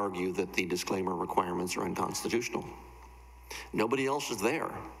will argue that the disclaimer requirements are unconstitutional. Nobody else is there.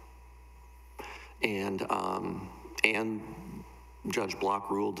 And Judge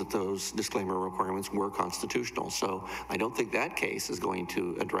Block ruled that those disclaimer requirements were constitutional. So I don't think that case is going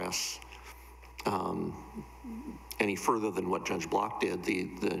to address any further than what Judge Block did,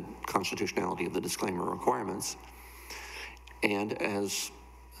 the constitutionality of the disclaimer requirements. And as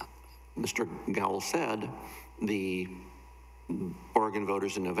Mr. Gowell said, the Oregon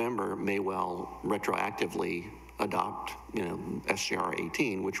voters in November may well retroactively adopt, SGR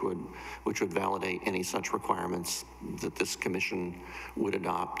 18, which would validate any such requirements that this commission would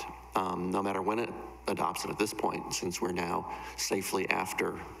adopt, no matter when it adopts it at this point, since we're now safely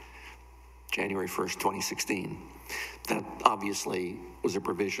after January 1st, 2016. That obviously was a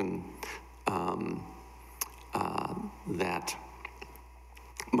provision that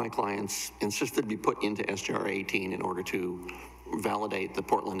my clients insisted be put into SGR 18 in order to validate the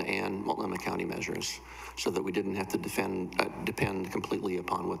Portland and Multnomah County measures, so that we didn't have to depend completely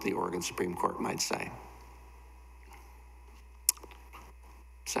upon what the Oregon Supreme Court might say.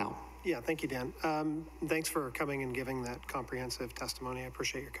 Sal. Yeah, thank you, Dan. Thanks for coming and giving that comprehensive testimony. I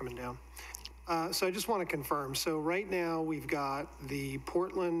appreciate your coming down. So I just want to confirm. So right now we've got the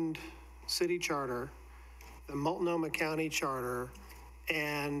Portland City Charter, the Multnomah County Charter,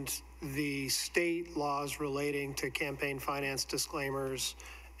 and the state laws relating to campaign finance disclaimers,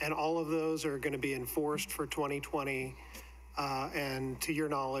 and all of those are going to be enforced for 2020. And to your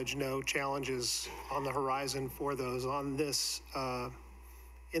knowledge, no challenges on the horizon for those on this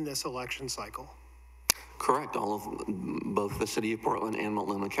in this election cycle. Correct. Both the city of Portland and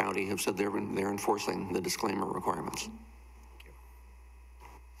Multnomah County have said they're enforcing the disclaimer requirements.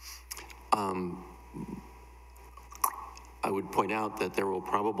 I would point out that there will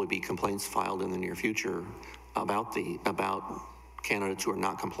probably be complaints filed in the near future about candidates who are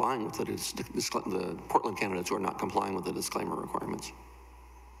not complying with the Portland candidates who are not complying with the disclaimer requirements.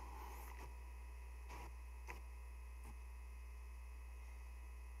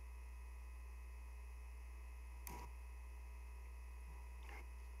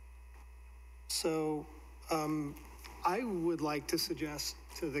 So I would like to suggest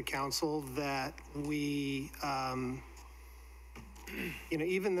to the council that we,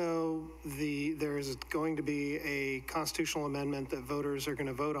 even though there is going to be a constitutional amendment that voters are going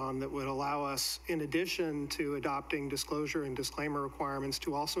to vote on that would allow us, in addition to adopting disclosure and disclaimer requirements,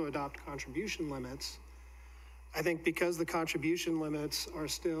 to also adopt contribution limits. I think because the contribution limits are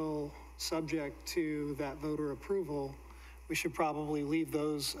still subject to that voter approval, we should probably leave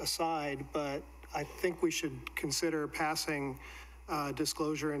those aside, but I think we should consider passing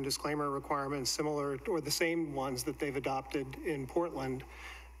disclosure and disclaimer requirements similar or the same ones that they've adopted in Portland.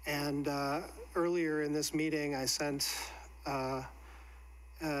 And earlier in this meeting, I sent some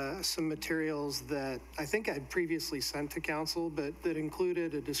materials that I think I'd previously sent to council, but that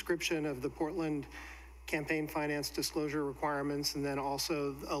included a description of the Portland campaign finance disclosure requirements, and then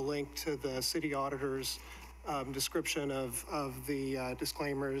also a link to the city auditor's description of the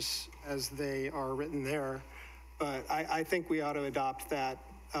disclaimers as they are written there. But I think we ought to adopt that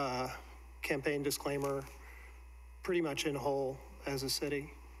campaign disclaimer pretty much in whole as a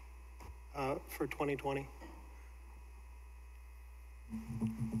city for 2020.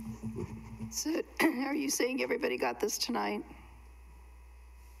 So are you saying everybody got this tonight?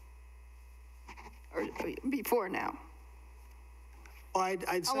 Or before now? Well,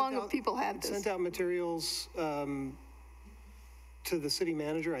 I'd How long have people had this? sent out materials to the city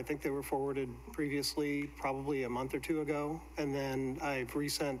manager. I think they were forwarded previously, probably a month or two ago. And then I've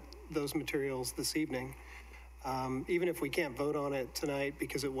resent those materials this evening. Even if we can't vote on it tonight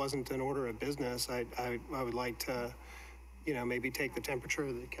because it wasn't an order of business, I would like to, maybe take the temperature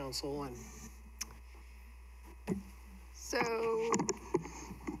of the council. And So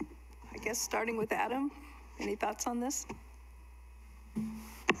I guess starting with Adam, any thoughts on this?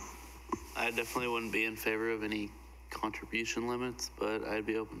 I definitely wouldn't be in favor of any contribution limits, but I'd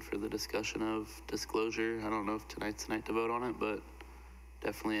be open for the discussion of disclosure. I don't know if tonight's the night to vote on it, but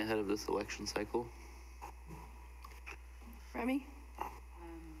definitely ahead of this election cycle. Remy?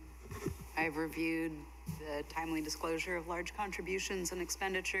 I've reviewed the timely disclosure of large contributions and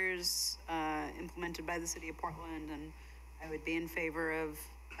expenditures implemented by the city of Portland, and I would be in favor of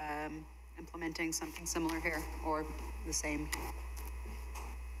implementing something similar here, or the same.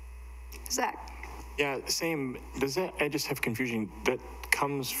 Zach? Yeah, same. Does that, I just have confusion, that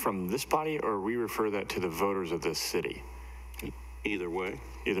comes from this body, or we refer that to the voters of this city? Either way.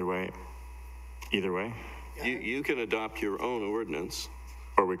 Either way? Either way? You can adopt your own ordinance.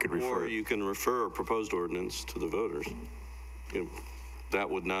 Or we could refer. Or you can refer a proposed ordinance to the voters. That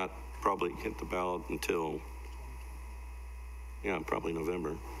would not probably hit the ballot until, probably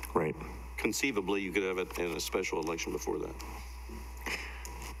November. Right. Conceivably, you could have it in a special election before that.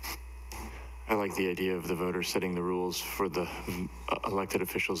 I like the idea of the voters setting the rules for the elected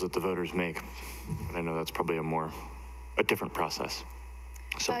officials that the voters make. But I know that's probably a different process.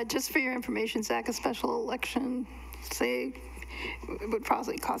 So Just for your information, Zach, a special election, say, it would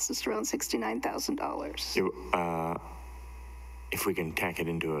probably cost us around $69,000. if we can tack it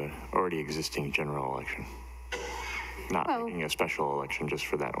into a already existing general election, not making a special election just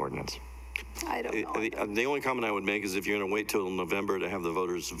for that ordinance. I don't know. The only comment I would make is if you're going to wait till November to have the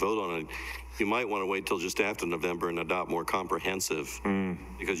voters vote on it, you might want to wait till just after November and adopt more comprehensive,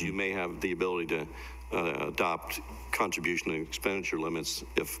 because you may have the ability to adopt contribution and expenditure limits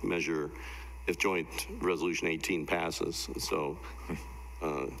if joint resolution 18 passes. So,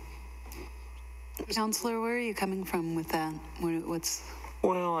 Counselor, where are you coming from with that? What's?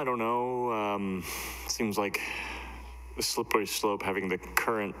 Well, I don't know. Seems like a slippery slope having the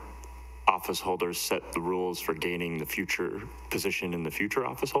current office holders set the rules for gaining the future position in the future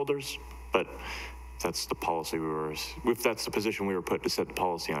office holders. But that's the policy if that's the position we were put to set the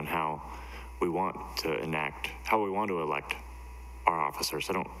policy on how we want to how we want to elect our officers.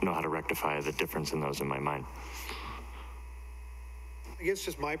 I don't know how to rectify the difference in those in my mind. I guess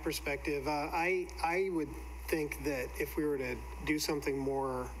just my perspective, I would think that if we were to do something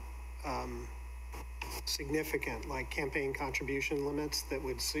more significant, like campaign contribution limits that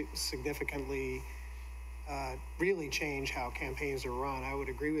would significantly really change how campaigns are run, I would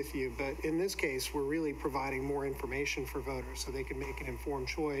agree with you. But in this case, we're really providing more information for voters so they can make an informed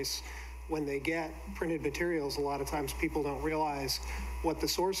choice. When they get printed materials, a lot of times people don't realize what the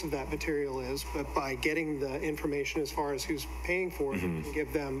source of that material is, but by getting the information as far as who's paying for it, it can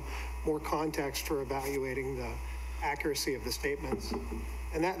give them more context for evaluating the accuracy of the statements.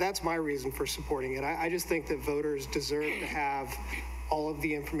 And that's my reason for supporting it. I just think that voters deserve to have all of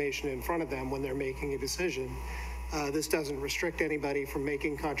the information in front of them when they're making a decision. This doesn't restrict anybody from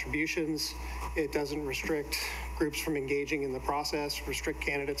making contributions. It doesn't restrict groups from engaging in the process, restrict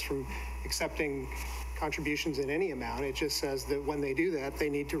candidates from accepting contributions in any amount. It just says that when they do that, they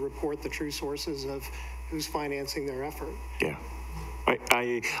need to report the true sources of who's financing their effort. Yeah,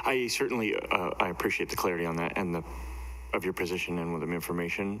 I certainly I appreciate the clarity on that and of your position and with the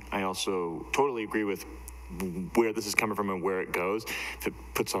information. I also totally agree with where this is coming from and where it goes. If it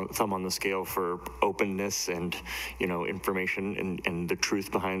puts a thumb on the scale for openness and, information and the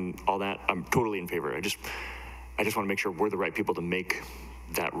truth behind all that, I'm totally in favor. I just want to make sure we're the right people to make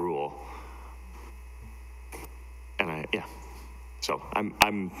that rule. And so I'm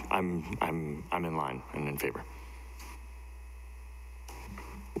in line and in favor.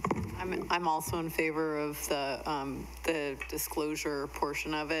 I'm also in favor of the disclosure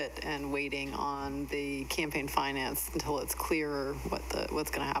portion of it and waiting on the campaign finance until it's clearer what's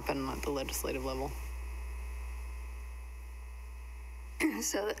going to happen at the legislative level.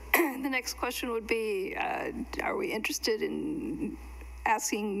 So the next question would be, are we interested in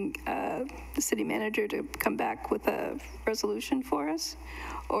asking the city manager to come back with a resolution for us?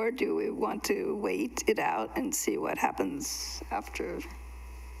 Or do we want to wait it out and see what happens after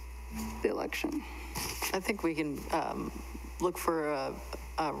the election? I think we can look for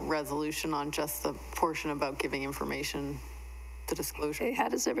a resolution on just the portion about giving information, the disclosure. Okay, how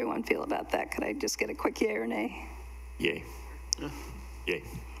does everyone feel about that? Could I just get a quick yay or nay? Yay. Yay.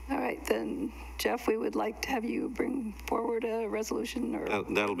 All right, then, Jeff, we would like to have you bring forward a resolution or...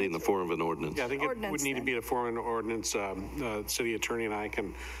 That'll be in the form of an ordinance. Yeah, I think it would need to be in the form of an ordinance. The city attorney and I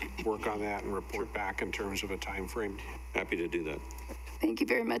can work on that and report back in terms of a time frame. Happy to do that. Thank you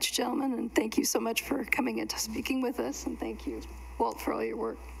very much, gentlemen, and thank you so much for coming and speaking with us, and thank you, Walt, for all your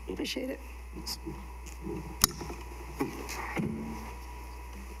work. Appreciate it.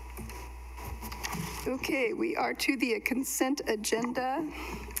 Okay, we are to the consent agenda.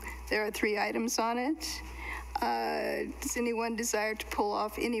 There are 3 items on it. Does anyone desire to pull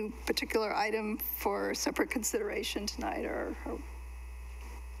off any particular item for separate consideration tonight, or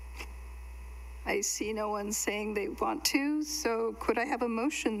I see no one saying they want to, so could I have a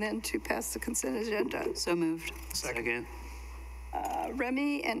motion then to pass the consent agenda? So moved. Second.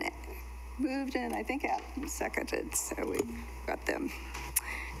 Remy and moved, and I think Adam seconded, so we got them.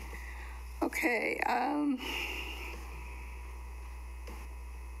 Okay.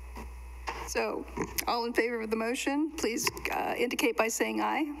 So all in favor of the motion, please indicate by saying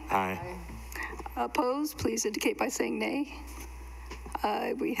aye. Aye. Opposed, please indicate by saying nay.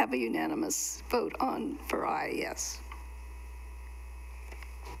 We have a unanimous vote for aye, yes.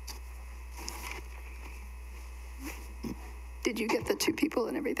 Did you get the 2 people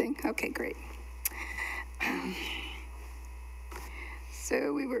and everything? Okay, great. So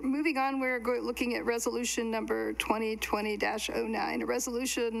So we were moving on. We're looking at resolution number 2020-09, a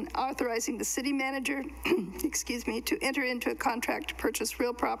resolution authorizing the city manager, excuse me, to enter into a contract to purchase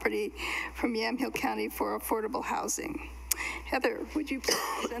real property from Yamhill County for affordable housing. Heather, would you please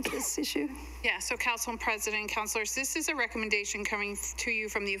present this issue? Yeah, so Council President, Councilors, this is a recommendation coming to you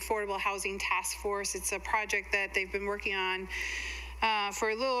from the Affordable Housing Task Force. It's a project that they've been working on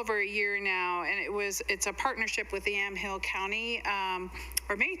for a little over a year now, and it's a partnership with the Yamhill County,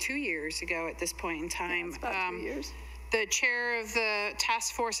 or maybe 2 years ago at this point in time. Yeah, it's about 2 years. The chair of the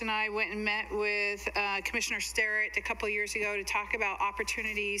task force and I went and met with Commissioner Sterrett a couple of years ago to talk about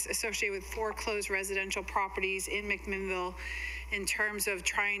opportunities associated with foreclosed residential properties in McMinnville in terms of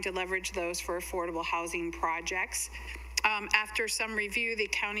trying to leverage those for affordable housing projects. After some review, the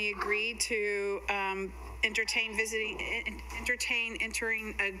county agreed to entertain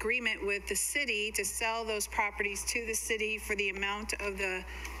entering agreement with the city to sell those properties to the city for the amount of the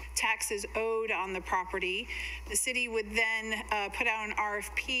taxes owed on the property. The city would then put out an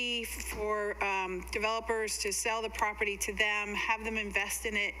RFP for developers to sell the property to them, have them invest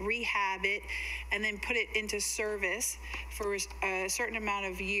in it, rehab it, and then put it into service for a certain amount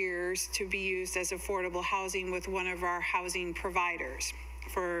of years to be used as affordable housing with one of our housing providers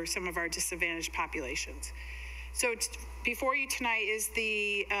for some of our disadvantaged populations. So before you tonight is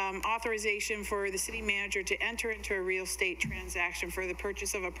the authorization for the city manager to enter into a real estate transaction for the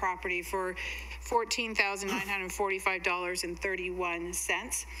purchase of a property for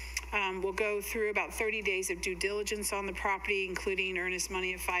 $14,945.31. We'll go through about 30 days of due diligence on the property, including earnest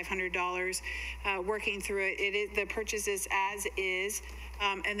money of $500. Working through it, the purchase is as is.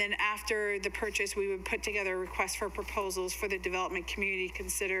 And then after the purchase, we would put together a request for proposals for the development community to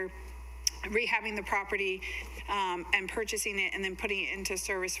consider rehabbing the property and purchasing it and then putting it into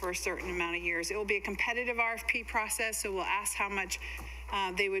service for a certain amount of years. It will be a competitive RFP process, so we'll ask how much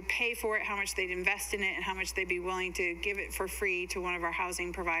they would pay for it, how much they'd invest in it, and how much they'd be willing to give it for free to one of our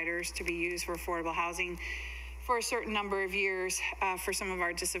housing providers to be used for affordable housing for a certain number of years for some of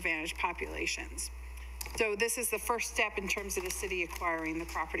our disadvantaged populations. So this is the first step in terms of the city acquiring the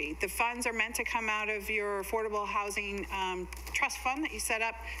property. The funds are meant to come out of your affordable housing trust fund that you set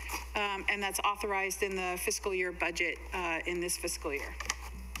up, and that's authorized in the fiscal year budget in this fiscal year.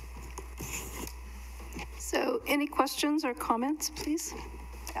 So any questions or comments, please?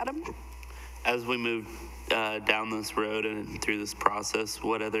 Adam? As we move down this road and through this process,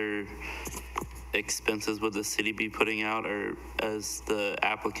 what other expenses would the city be putting out, or is the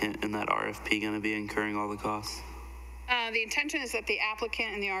applicant in that RFP going to be incurring all the costs? The intention is that the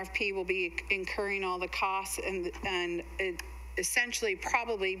applicant in the RFP will be incurring all the costs and essentially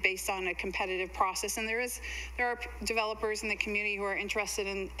probably based on a competitive process. And there are developers in the community who are interested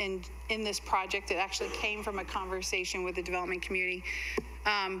in this project. It actually came from a conversation with the development community.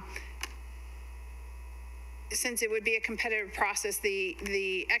 Since it would be a competitive process,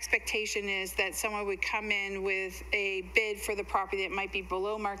 the expectation is that someone would come in with a bid for the property that might be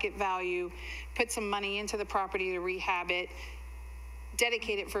below market value, put some money into the property to rehab it,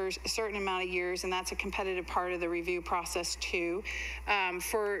 dedicate it for a certain amount of years, and that's a competitive part of the review process too,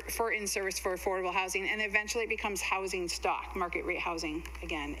 for in-service for affordable housing, and eventually it becomes housing stock, market rate housing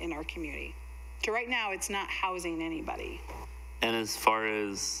again in our community. So right now it's not housing anybody. And as far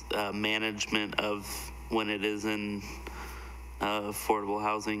as management of when it is in affordable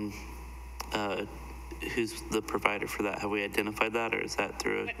housing, who's the provider for that? Have we identified that, or is that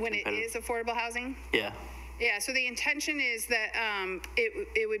through when it is affordable housing? Yeah. Yeah, so the intention is that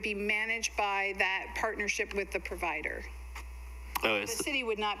it would be managed by that partnership with the provider. Oh, the city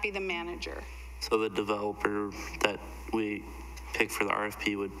would not be the manager. So the developer that we pick for the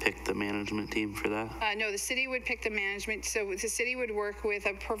RFP would pick the management team for that? No, the city would pick the management. So the city would work with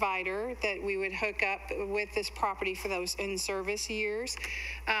a provider that we would hook up with this property for those in-service years.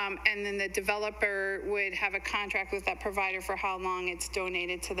 And then the developer would have a contract with that provider for how long it's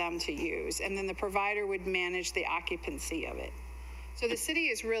donated to them to use. And then the provider would manage the occupancy of it. So the city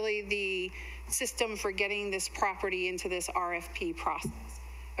is really the system for getting this property into this RFP process.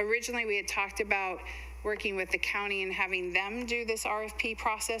 Originally, we had talked about working with the county and having them do this RFP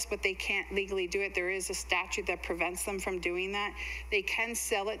process, but they can't legally do it. There is a statute that prevents them from doing that. They can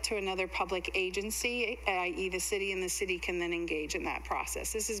sell it to another public agency, i.e. the city, and the city can then engage in that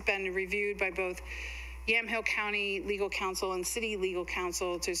process. This has been reviewed by both Yamhill County Legal Counsel and City Legal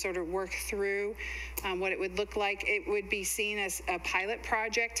Counsel to sort of work through what it would look like. It would be seen as a pilot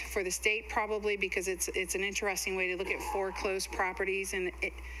project for the state probably, because it's an interesting way to look at foreclosed properties and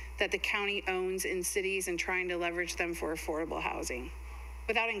that the county owns in cities and trying to leverage them for affordable housing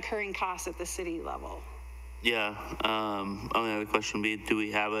without incurring costs at the city level. Yeah, only other question would be, do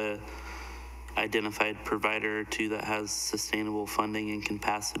we have a identified provider or two that has sustainable funding and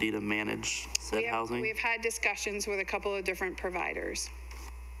capacity to manage said housing? We've had discussions with a couple of different providers.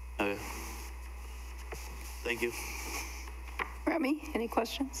 Okay. Thank you. Remy, any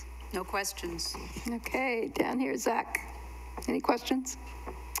questions? No questions. Okay, down here, Zach. Any questions?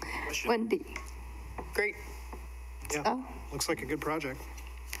 Wendy? Great. Yeah, looks like a good project.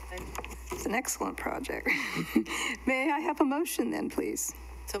 It's an excellent project. May I have a motion then, please?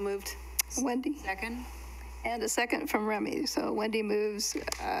 So moved. Wendy? Second? And a second from Remy. So Wendy moves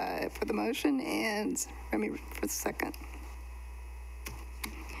for the motion and Remy for the second.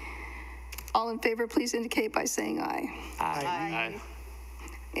 All in favor, please indicate by saying aye. Aye.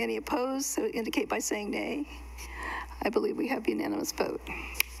 Any opposed, so indicate by saying nay. I believe we have unanimous vote.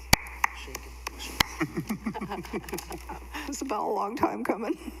 It's about a long time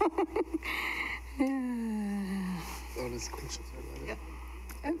coming. Yep.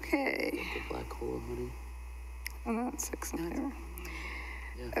 Okay. The black hole of money. Oh, no, it's 6 in favor.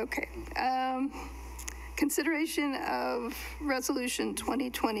 Okay. Consideration of Resolution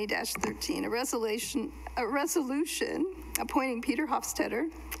 2020-13, a resolution appointing Peter Hofstetter,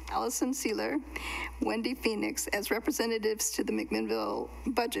 Allison Sealer, Wendy Phoenix as representatives to the McMinnville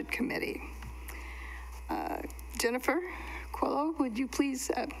Budget Committee. Jennifer Coelho, would you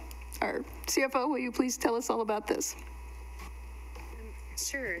please, our CFO, will you please tell us all about this?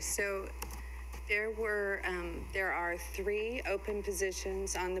 Sure. So there are 3 open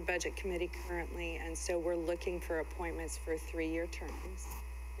positions on the Budget Committee currently, and so we're looking for appointments for 3-year terms.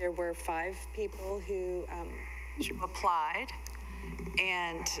 There were 5 people who applied,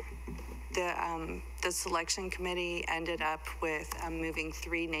 and the selection committee ended up with moving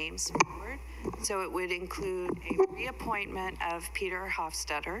 3 names forward. So it would include a reappointment of Peter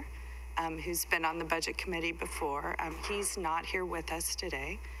Hofstetter, who's been on the Budget Committee before. He's not here with us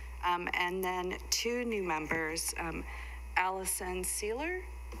today. And then 2 new members, Allison Sealer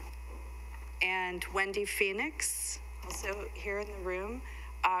and Wendy Phoenix, also here in the room,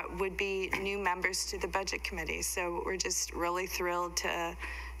 would be new members to the Budget Committee. So we're just really thrilled to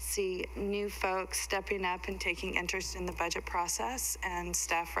see new folks stepping up and taking interest in the budget process, and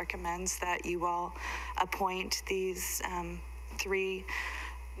staff recommends that you all appoint these 3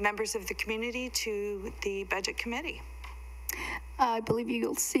 members of the community to the Budget Committee. I believe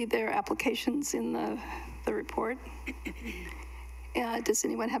you'll see their applications in the report. Does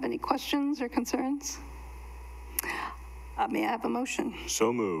anyone have any questions or concerns? May I have a motion?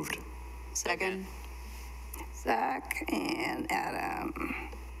 So moved. Second. Zach and Adam.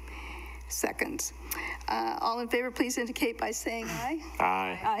 Seconds. All in favor, please indicate by saying aye.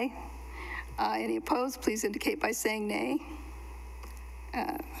 Aye. Aye. Any opposed, please indicate by saying nay.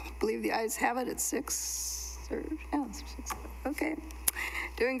 I believe the ayes have it at 6. Okay,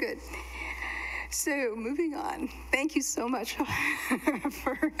 doing good. So moving on. Thank you so much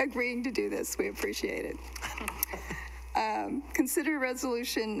for agreeing to do this. We appreciate it. Consider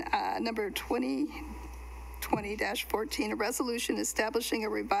resolution number 2020-14, a resolution establishing a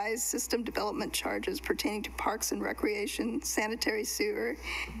revised system development charges pertaining to parks and recreation, sanitary sewer,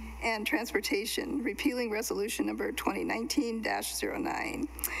 and transportation, repealing resolution number 2019-09.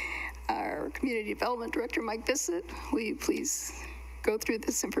 Our Community Development Director, Mike Bissett, will you please go through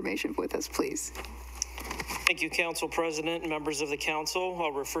this information with us, please? Thank you, Council President and members of the council.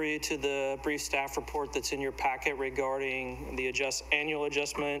 I'll refer you to the brief staff report that's in your packet regarding the annual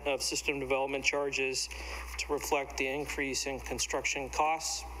adjustment of system development charges to reflect the increase in construction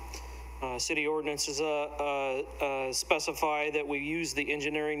costs. City ordinances specify that we use the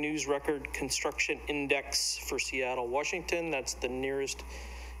Engineering News Record Construction Index for Seattle, Washington. That's the nearest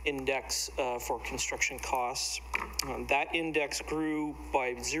index for construction costs. That index grew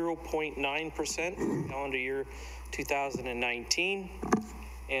by 0.9% calendar year 2019,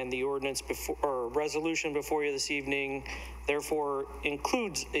 and the ordinance resolution before you this evening therefore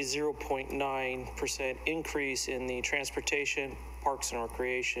includes a 0.9% increase in the transportation, parks and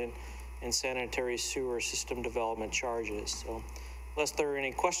recreation, and sanitary sewer system development charges. So unless there are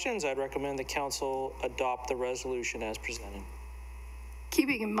any questions, I'd recommend the council adopt the resolution as presented.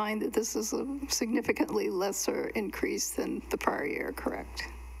 Keeping in mind that this is a significantly lesser increase than the prior year, correct?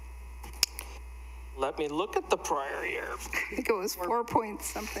 Let me look at the prior year. I think it was 4 point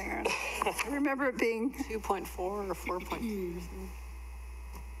something. I remember it being 2.4 or 4.2.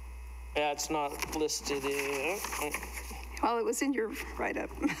 Yeah, it's not listed in. Well, it was in your write-up.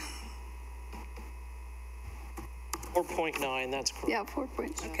 4.9, that's correct. Yeah, 4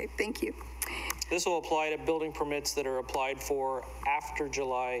 points. Okay, thank you. This will apply to building permits that are applied for after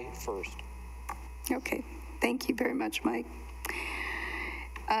July 1st. Okay, Thank you very much, Mike.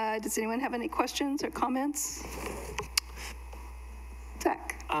 Does anyone have any questions or comments?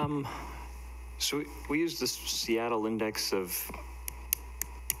 Zach? So we use the Seattle index.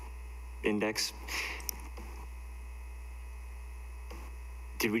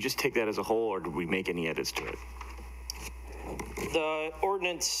 Did we just take that as a whole, or did we make any edits to it? The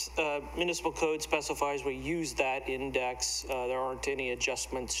ordinance municipal code specifies we use that index. There aren't any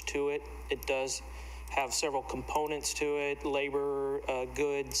adjustments to it. It does have several components to it: labor,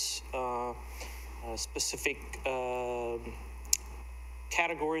 goods, specific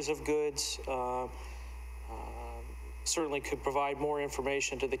categories of goods. Certainly could provide more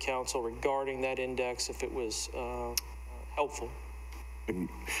information to the council regarding that index if it was helpful.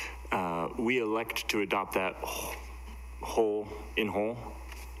 We elect to adopt that whole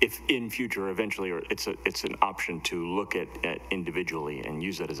if in future eventually, or it's an option to look at individually and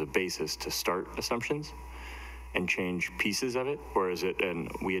use that as a basis to start assumptions and change pieces of it, or is it and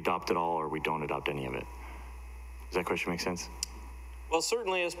we adopt it all or we don't adopt any of it? Does that question make sense? Well,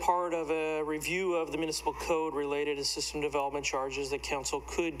 certainly as part of a review of the municipal code related to system development charges, the council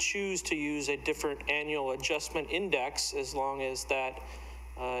could choose to use a different annual adjustment index as long as that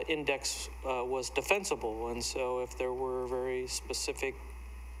index was defensible. And so if there were very specific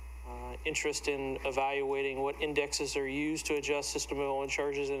interest in evaluating what indexes are used to adjust system development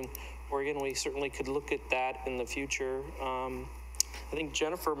charges in Oregon, we certainly could look at that in the future. I think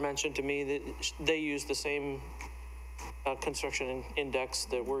Jennifer mentioned to me that they use the same construction index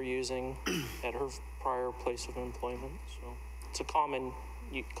that we're using at her prior place of employment. So it's a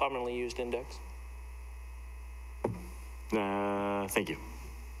commonly used index. Thank you.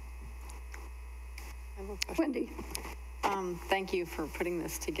 I have a question. Wendy? Thank you for putting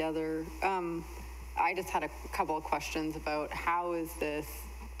this together. I just had a couple of questions about how is this,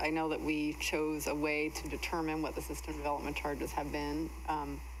 I know that we chose a way to determine what the system development charges have been.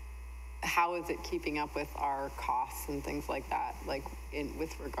 How is it keeping up with our costs and things like that, like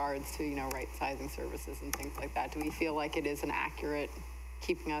with regards to, right sizing services and things like that? Do we feel like it is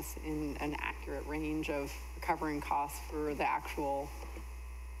keeping us in an accurate range of covering costs for the actual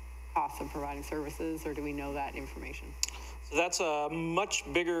costs of providing services, or do we know that information? So that's a much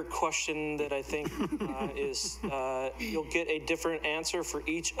bigger question that I think you'll get a different answer for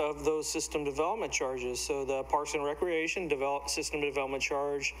each of those system development charges. So the Parks and Recreation system development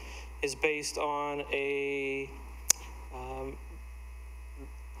charge is based on a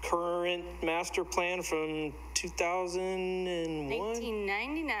current master plan from 2001?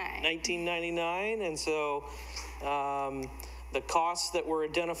 1999. And so the costs that were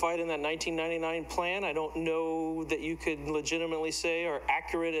identified in that 1999 plan, I don't know that you could legitimately say are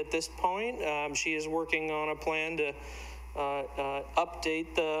accurate at this point. She is working on a plan to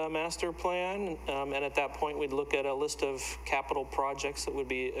update the master plan, and at that point we'd look at a list of capital projects that would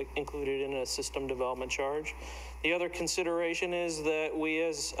be included in a system development charge. The other consideration is that we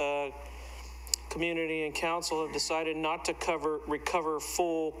as a community and council have decided not to recover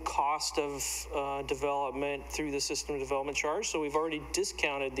full cost of development through the system development charge. So we've already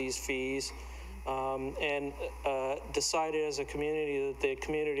discounted these fees and decided as a community that the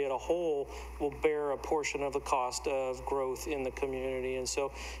community as a whole will bear a portion of the cost of growth in the community. And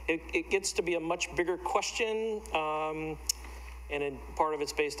so it gets to be a much bigger question, and part of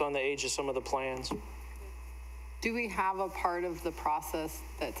it's based on the age of some of the plans. Do we have a part of the process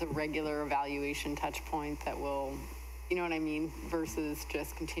that's a regular evaluation touch point that will, you know what I mean, versus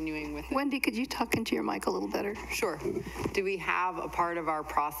just continuing with it? Wendy, could you talk into your mic a little better? Sure. Do we have a part of our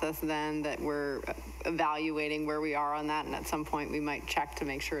process then that we're evaluating where we are on that, and at some point we might check to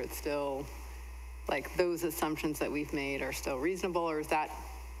make sure it's still, like, those assumptions that we've made are still reasonable, or is that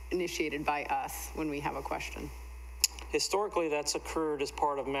initiated by us when we have a question? Historically, that's occurred as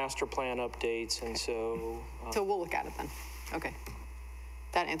part of master plan updates, and so... So we'll look at it then. Okay.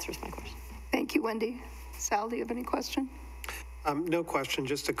 That answers my question. Thank you, Wendy. Sal, do you have any question? No question,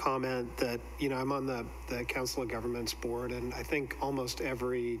 just a comment that, I'm on the Council of Governments board, and I think almost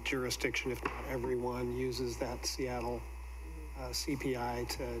every jurisdiction, if not everyone, uses that Seattle CPI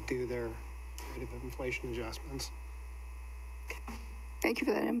to do their rate of inflation adjustments. Thank you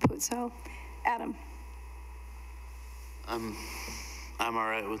for that input, Sal. Adam? I'm all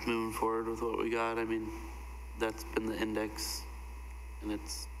right with moving forward with what we got. I mean, that's been the index, and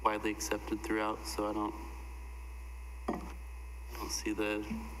it's widely accepted throughout, so I don't see the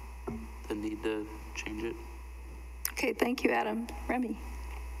need to change it. Okay, thank you, Adam. Remy?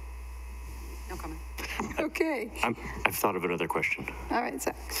 No comment. Okay. I've thought of another question. All right,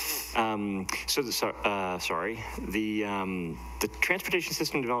 Zach. Sorry, the transportation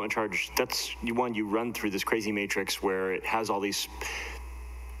system development charge, that's one you run through this crazy matrix where it has all these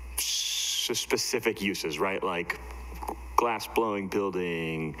specific uses, right? Like glass blowing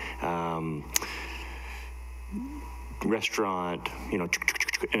building, restaurant,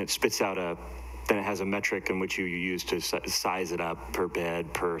 and it spits out then it has a metric in which you use to size it up per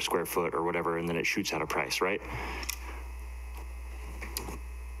bed, per square foot or whatever, and then it shoots out a price, right?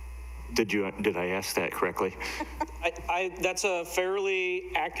 Did I ask that correctly? That's a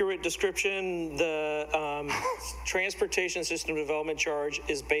fairly accurate description. The transportation system development charge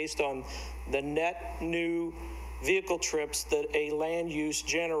is based on the net new vehicle trips that a land use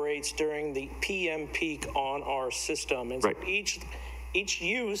generates during the PM peak on our system. And so each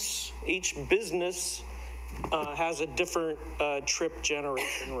use, each business has a different trip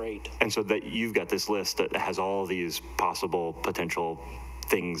generation rate. And so that you've got this list that has all these possible potential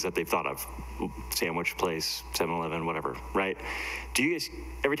things that they've thought of, sandwich place, 7-Eleven, whatever, right? Do you guys,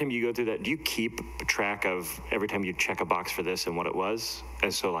 every time you go through that, do you keep track of every time you check a box for this and what it was?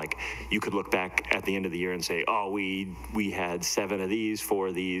 And so like you could look back at the end of the year and say, oh, we had 7 of these, 4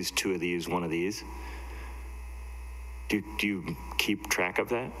 of these, 2 of these, 1 of these. Do you keep track of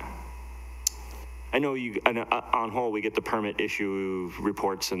that? I know on whole, we get the permit issue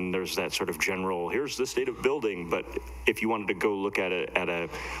reports and there's that sort of general, here's the state of building, but if you wanted to go look at it at a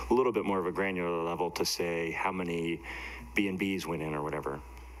little bit more of a granular level to say how many B&Bs went in or whatever.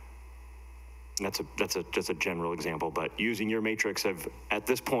 That's just a general example, but using your matrix of, at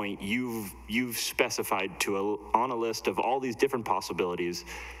this point, you've specified on a list of all these different possibilities,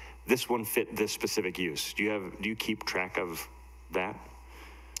 this one fit this specific use. Do you keep track of that?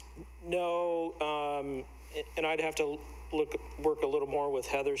 No, and I'd have to work a little more with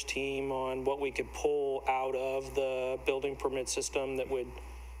Heather's team on what we could pull out of the building permit system that would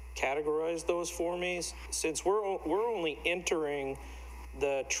categorize those for me. Since we're only entering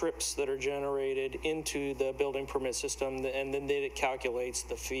the trips that are generated into the building permit system, and then it calculates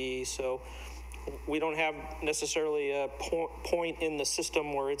the fee. So we don't have necessarily a point in the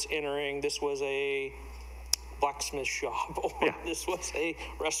system where it's entering, this was a blacksmith shop, or this was a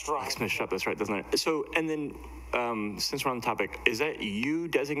restaurant. Blacksmith shop, that's right, doesn't it? So, and then, since we're on the topic, is that you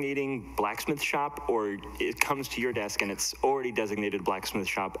designating blacksmith shop, or it comes to your desk and it's already designated blacksmith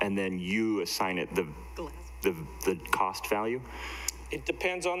shop, and then you assign it the cost value? It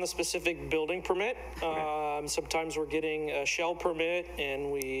depends on the specific building permit. Sometimes we're getting a shell permit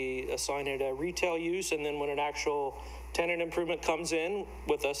and we assign it a retail use, and then when an actual tenant improvement comes in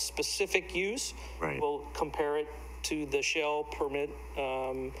with a specific use, we'll compare it to the shell permit.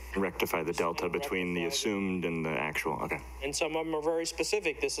 Rectify the delta between the assumed and the actual, okay. And some of them are very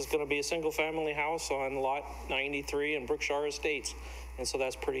specific. This is going to be a single family house on lot 93 in Brookshire Estates. And so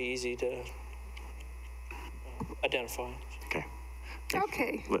that's pretty easy to identify. Okay.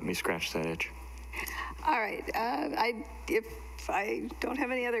 Okay. Let me scratch that itch. All right. If I don't have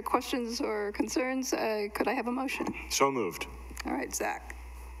any other questions or concerns, could I have a motion? So moved. All right, Zach.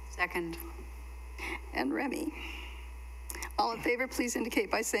 Second. And Remy. All in favor, please indicate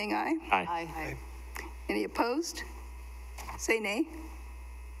by saying aye. Aye. Aye. Any opposed? Say nay.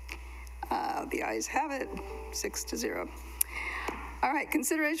 The ayes have it, 6-0. All right,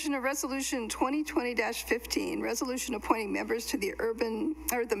 consideration of resolution 2020-15, resolution appointing members to the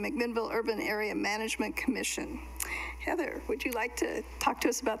McMinnville Urban Area Management Commission. Heather, would you like to talk to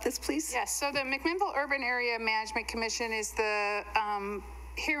us about this, please? Yes, so the McMinnville Urban Area Management Commission is the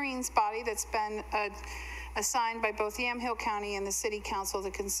hearings body that's been assigned by both Yamhill County and the City Council to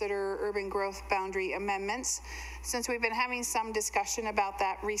consider urban growth boundary amendments. Since we've been having some discussion about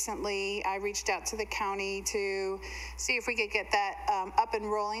that recently, I reached out to the county to see if we could get that up and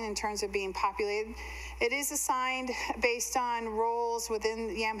rolling in terms of being populated. It is assigned based on roles within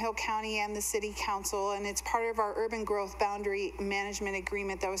Yamhill County and the City Council, and it's part of our urban growth boundary management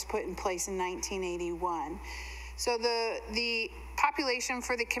agreement that was put in place in 1981. So the population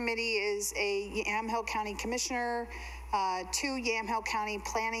for the committee is a Yamhill County commissioner, 2 Yamhill County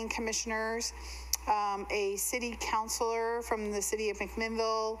planning commissioners, a city councilor from the city of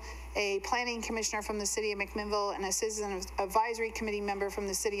McMinnville, a planning commissioner from the city of McMinnville, and a citizen advisory committee member from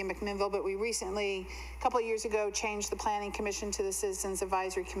the city of McMinnville. But we recently, a couple of years ago, changed the planning commission to the citizens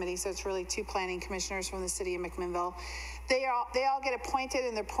advisory committee. So it's really 2 planning commissioners from the city of McMinnville. They all get appointed,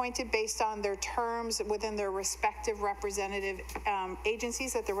 and they're appointed based on their terms within their respective representative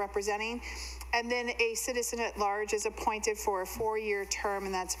agencies that they're representing. And then a citizen at large is appointed for a 4-year term,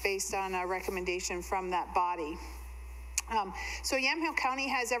 and that's based on a recommendation from that body. So Yamhill County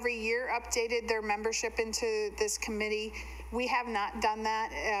has every year updated their membership into this committee. We have not done that.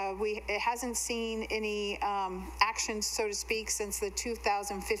 It hasn't seen any action, so to speak, since the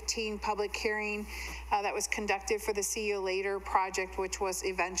 2015 public hearing that was conducted for the See You Later project, which was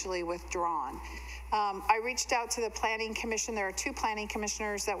eventually withdrawn. I reached out to the Planning Commission. There are two planning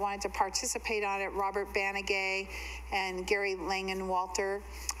commissioners that wanted to participate on it, Robert Banigay and Gary Langen-Walter.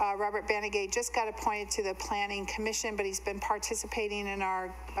 Robert Banigay just got appointed to the Planning Commission, but he's been participating in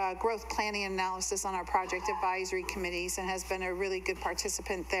our growth planning analysis on our project advisory committees and has been a really good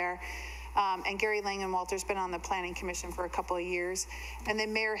participant there. And Gary Langen-Walter's been on the Planning Commission for a couple of years. And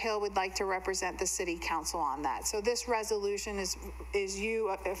then Mayor Hill would like to represent the City Council on that. So this resolution is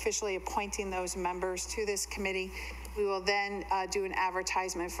you officially appointing those members to this committee. We will then do an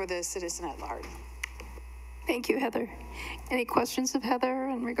advertisement for the citizen at large. Thank you, Heather. Any questions of Heather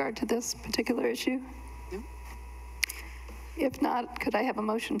in regard to this particular issue? No. If not, could I have a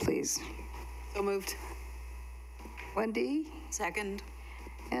motion, please? So moved. Wendy? Second.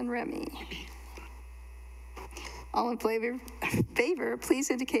 And Remy. All in favor,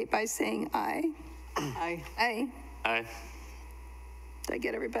 please indicate by saying aye. Aye. Aye. Aye. Did I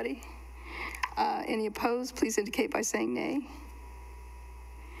get everybody? Any opposed, please indicate by saying nay.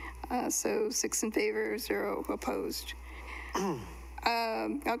 So 6 in favor, 0 opposed.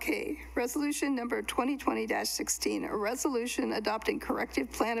 Okay, resolution number 2020-16, a resolution adopting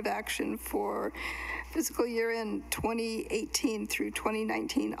corrective plan of action for fiscal year end 2018 through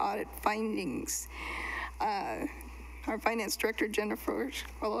 2019 audit findings. Our Finance Director, Jennifer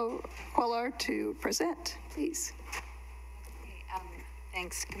Quellar, to present, please.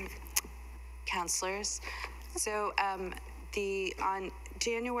 Thanks, Councilors. So on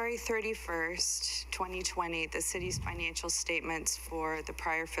January 31st, 2020, the city's financial statements for the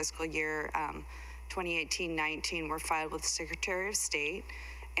prior fiscal year, 2018-19, were filed with the Secretary of State.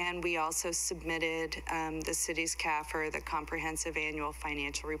 And we also submitted the city's CAFR, the Comprehensive Annual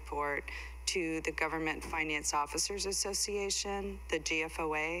Financial Report, to the Government Finance Officers Association, the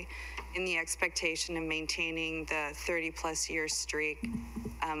GFOA, in the expectation of maintaining the 30-plus year streak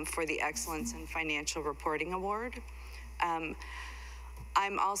for the Excellence in Financial Reporting Award.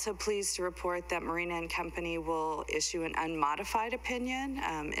 I'm also pleased to report that Marina and Company will issue an unmodified opinion,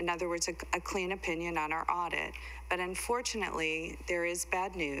 in other words, a clean opinion on our audit. But unfortunately, there is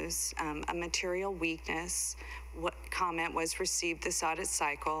bad news. A material weakness comment was received this audit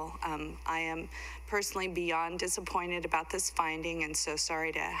cycle. I am personally beyond disappointed about this finding and so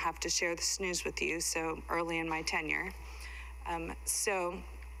sorry to have to share this news with you so early in my tenure.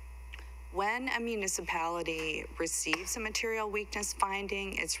 When a municipality receives a material weakness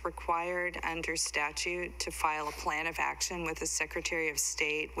finding, it's required under statute to file a plan of action with the Secretary of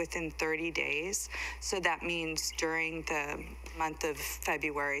State within 30 days. So that means during the month of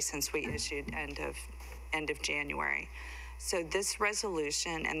February, since we issued end of January. So this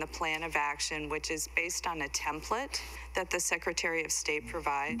resolution and the plan of action, which is based on a template that the Secretary of State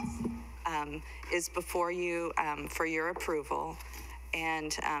provides, is before you for your approval.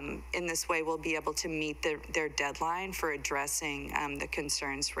 And in this way, we'll be able to meet their deadline for addressing the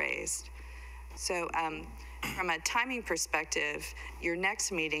concerns raised. So from a timing perspective, your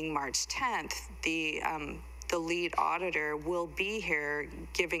next meeting, March 10th, the lead auditor will be here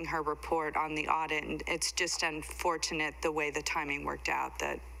giving her report on the audit. And it's just unfortunate the way the timing worked out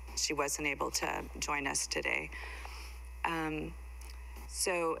that she wasn't able to join us today.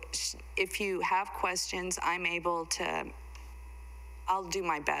 So if you have questions, I'll do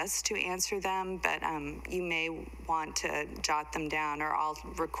my best to answer them, but you may want to jot them down or I'll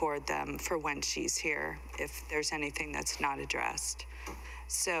record them for when she's here if there's anything that's not addressed.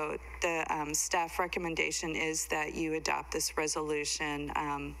 So the staff recommendation is that you adopt this resolution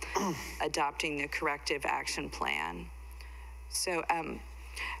adopting the corrective action plan. So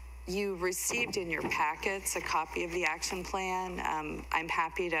you received in your packets a copy of the action plan. I'm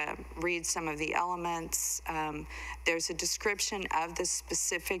happy to read some of the elements. There's a description of the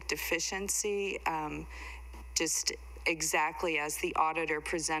specific deficiency, just exactly as the auditor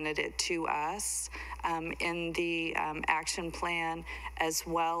presented it to us in the action plan, as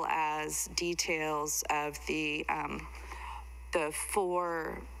well as details of the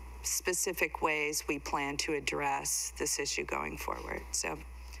 4 specific ways we plan to address this issue going forward. So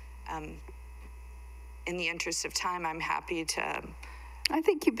in the interest of time, I'm happy to. I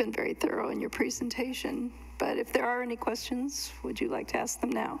think you've been very thorough in your presentation, but if there are any questions, would you like to ask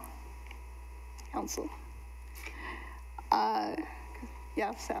them now? Council.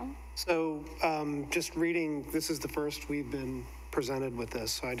 Yeah, Sal. So just reading, this is the first we've been presented with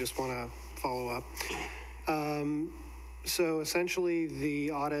this, so I just want to follow up. So essentially,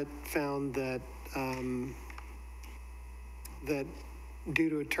 the audit found that that due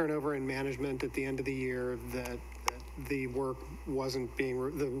to a turnover in management at the end of the year, that the work wasn't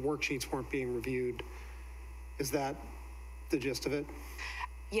being, the worksheets weren't being reviewed. Is that the gist of it?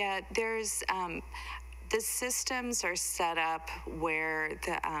 Yeah, there's, the systems are set up where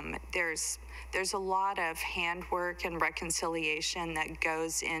there's a lot of handwork and reconciliation that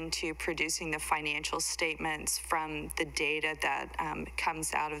goes into producing the financial statements from the data that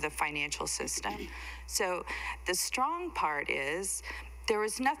comes out of the financial system. So the strong part is there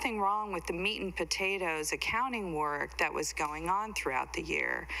was nothing wrong with the meat and potatoes accounting work that was going on throughout the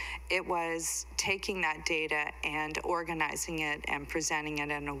year. It was taking that data and organizing it and presenting it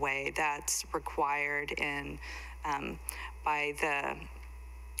in a way that's required in by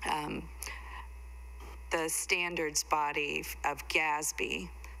the standards body of GASB.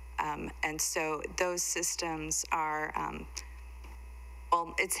 And so those systems are,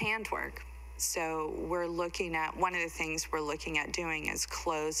 well, it's handwork. So we're looking at, one of the things we're looking at doing is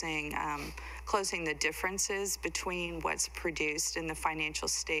closing the differences between what's produced in the financial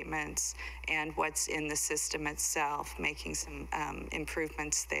statements and what's in the system itself, making some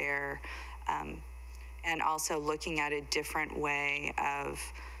improvements there, and also looking at a different way of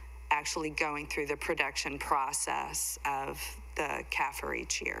actually going through the production process of the CAFR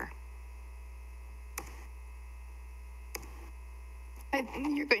each year. I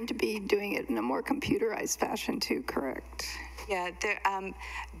think you're going to be doing it in a more computerized fashion too, correct? Yeah,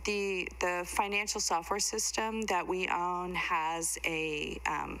 the financial software system that we own has a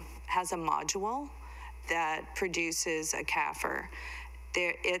module that produces a CAFR.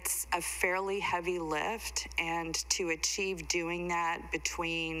 It's a fairly heavy lift, and to achieve doing that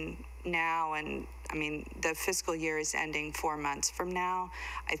between now and, I mean, the fiscal year is ending 4 months from now,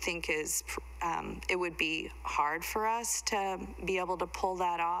 I think it would be hard for us to be able to pull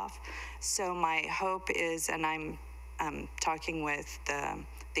that off. So my hope is, and I'm talking with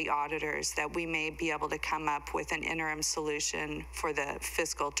the auditors, that we may be able to come up with an interim solution for the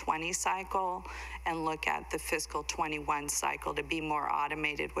fiscal 20 cycle and look at the fiscal 21 cycle to be more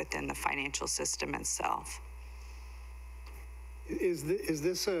automated within the financial system itself. Is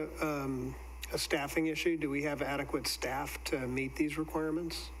this a staffing issue? Do we have adequate staff to meet these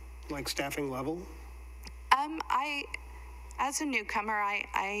requirements, like staffing level? As a newcomer,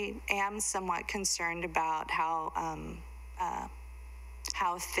 I am somewhat concerned about how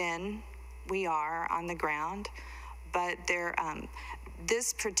thin we are on the ground, but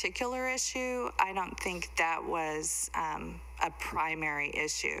this particular issue, I don't think that was a primary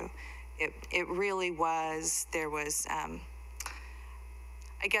issue. It really was, there was,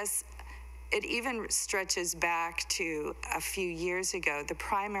 I guess it even stretches back to a few years ago. The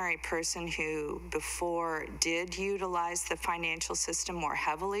primary person who before did utilize the financial system more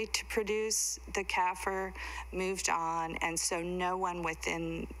heavily to produce the CAFR moved on, and so no one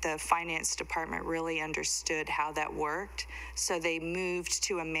within the finance department really understood how that worked. So they moved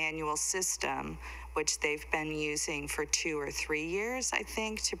to a manual system, which they've been using for 2 or 3 years, I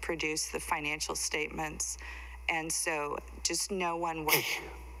think, to produce the financial statements. And so just no one was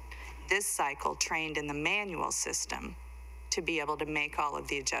this cycle trained in the manual system to be able to make all of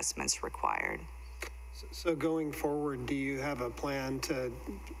the adjustments required. So going forward, do you have a plan to,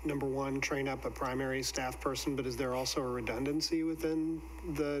 number one, train up a primary staff person, but is there also a redundancy within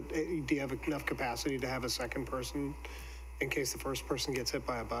do you have enough capacity to have a second person in case the first person gets hit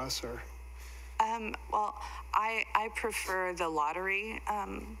by a bus, or? Well, I prefer the lottery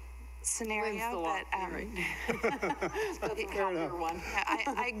scenario, but I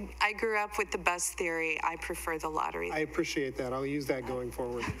grew up with the bus theory. I prefer the lottery. I appreciate that. I'll use that going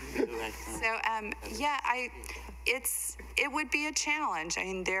forward. So yeah, it would be a challenge. I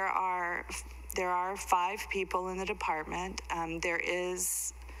mean, there are 5 people in the department. There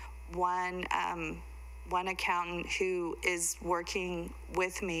is one accountant who is working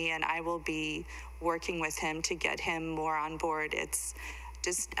with me, and I will be working with him to get him more on board. It's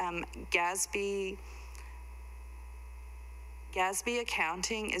just GASB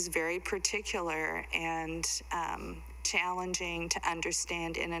accounting is very particular and challenging to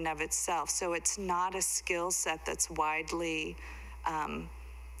understand in and of itself. So it's not a skill set that's widely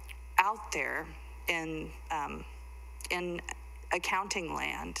out there in accounting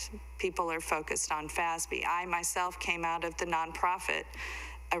land. People are focused on FASB. I myself came out of the nonprofit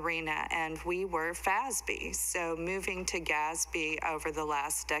arena, and we were FASB. So moving to GASB over the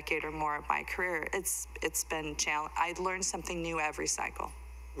last decade or more of my career, it's been challenging. I learned something new every cycle.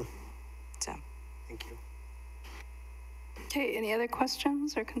 So. Thank you. Okay, any other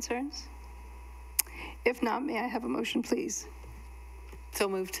questions or concerns? If not, may I have a motion, please? So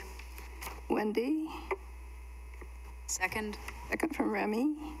moved. Wendy, Second? second from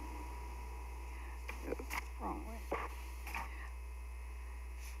Remy. Wrong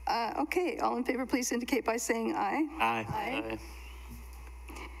way. Okay, all in favor, please indicate by saying aye. Aye. Aye.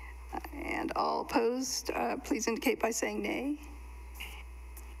 And all opposed, please indicate by saying nay.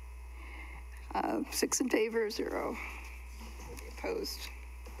 6 in favor, 0 opposed.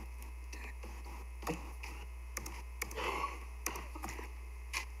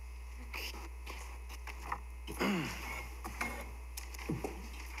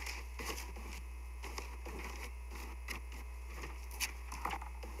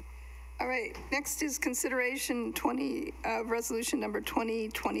 All right, next is consideration resolution number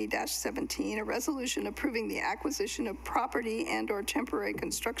 2020-17, a resolution approving the acquisition of property and/or temporary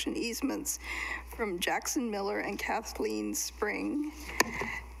construction easements from Jackson Miller and Kathleen Spring,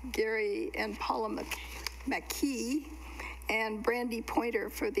 Gary and Paula McKee, and Brandy Pointer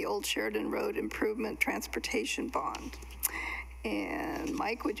for the Old Sheridan Road Improvement Transportation Bond. And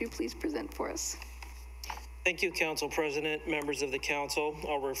Mike, would you please present for us? Thank you, Council President, members of the council.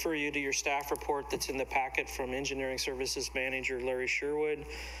 I'll refer you to your staff report that's in the packet from Engineering Services Manager Larry Sherwood,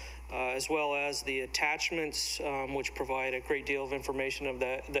 as well as the attachments, which provide a great deal of information of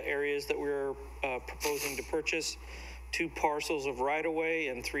the areas that we're proposing to purchase, 2 parcels of right-of-way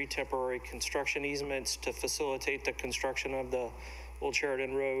and 3 temporary construction easements to facilitate the construction of the Old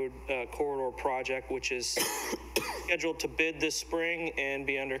Sheridan Road corridor project, which is scheduled to bid this spring and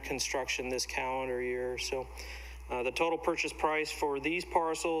be under construction this calendar year. So the total purchase price for these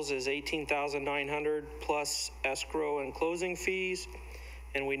parcels is $18,900 plus escrow and closing fees.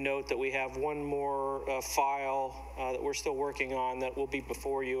 And we note that we have one more file that we're still working on that will be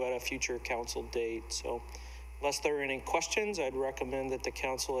before you at a future council date. So unless there are any questions, I'd recommend that the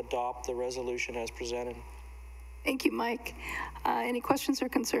council adopt the resolution as presented. Thank you, Mike. Any questions or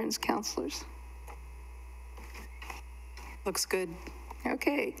concerns, councilors? Looks good.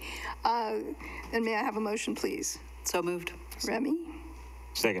 Okay. Then may I have a motion, please? So moved. Remy?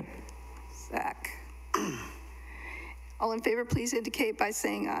 Second. Zach? All in favor, please indicate by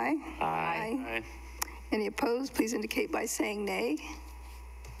saying aye. Aye. Any opposed, please indicate by saying nay.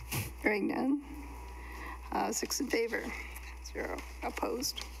 Hearing none. 6 in favor, 0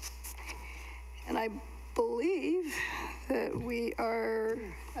 opposed. And I believe that we are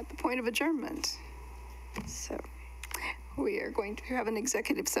at the point of adjournment. So we are going to have an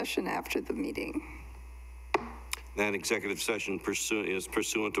executive session after the meeting. That executive session is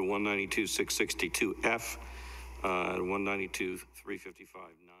pursuant to 192-662F, 192-355-9.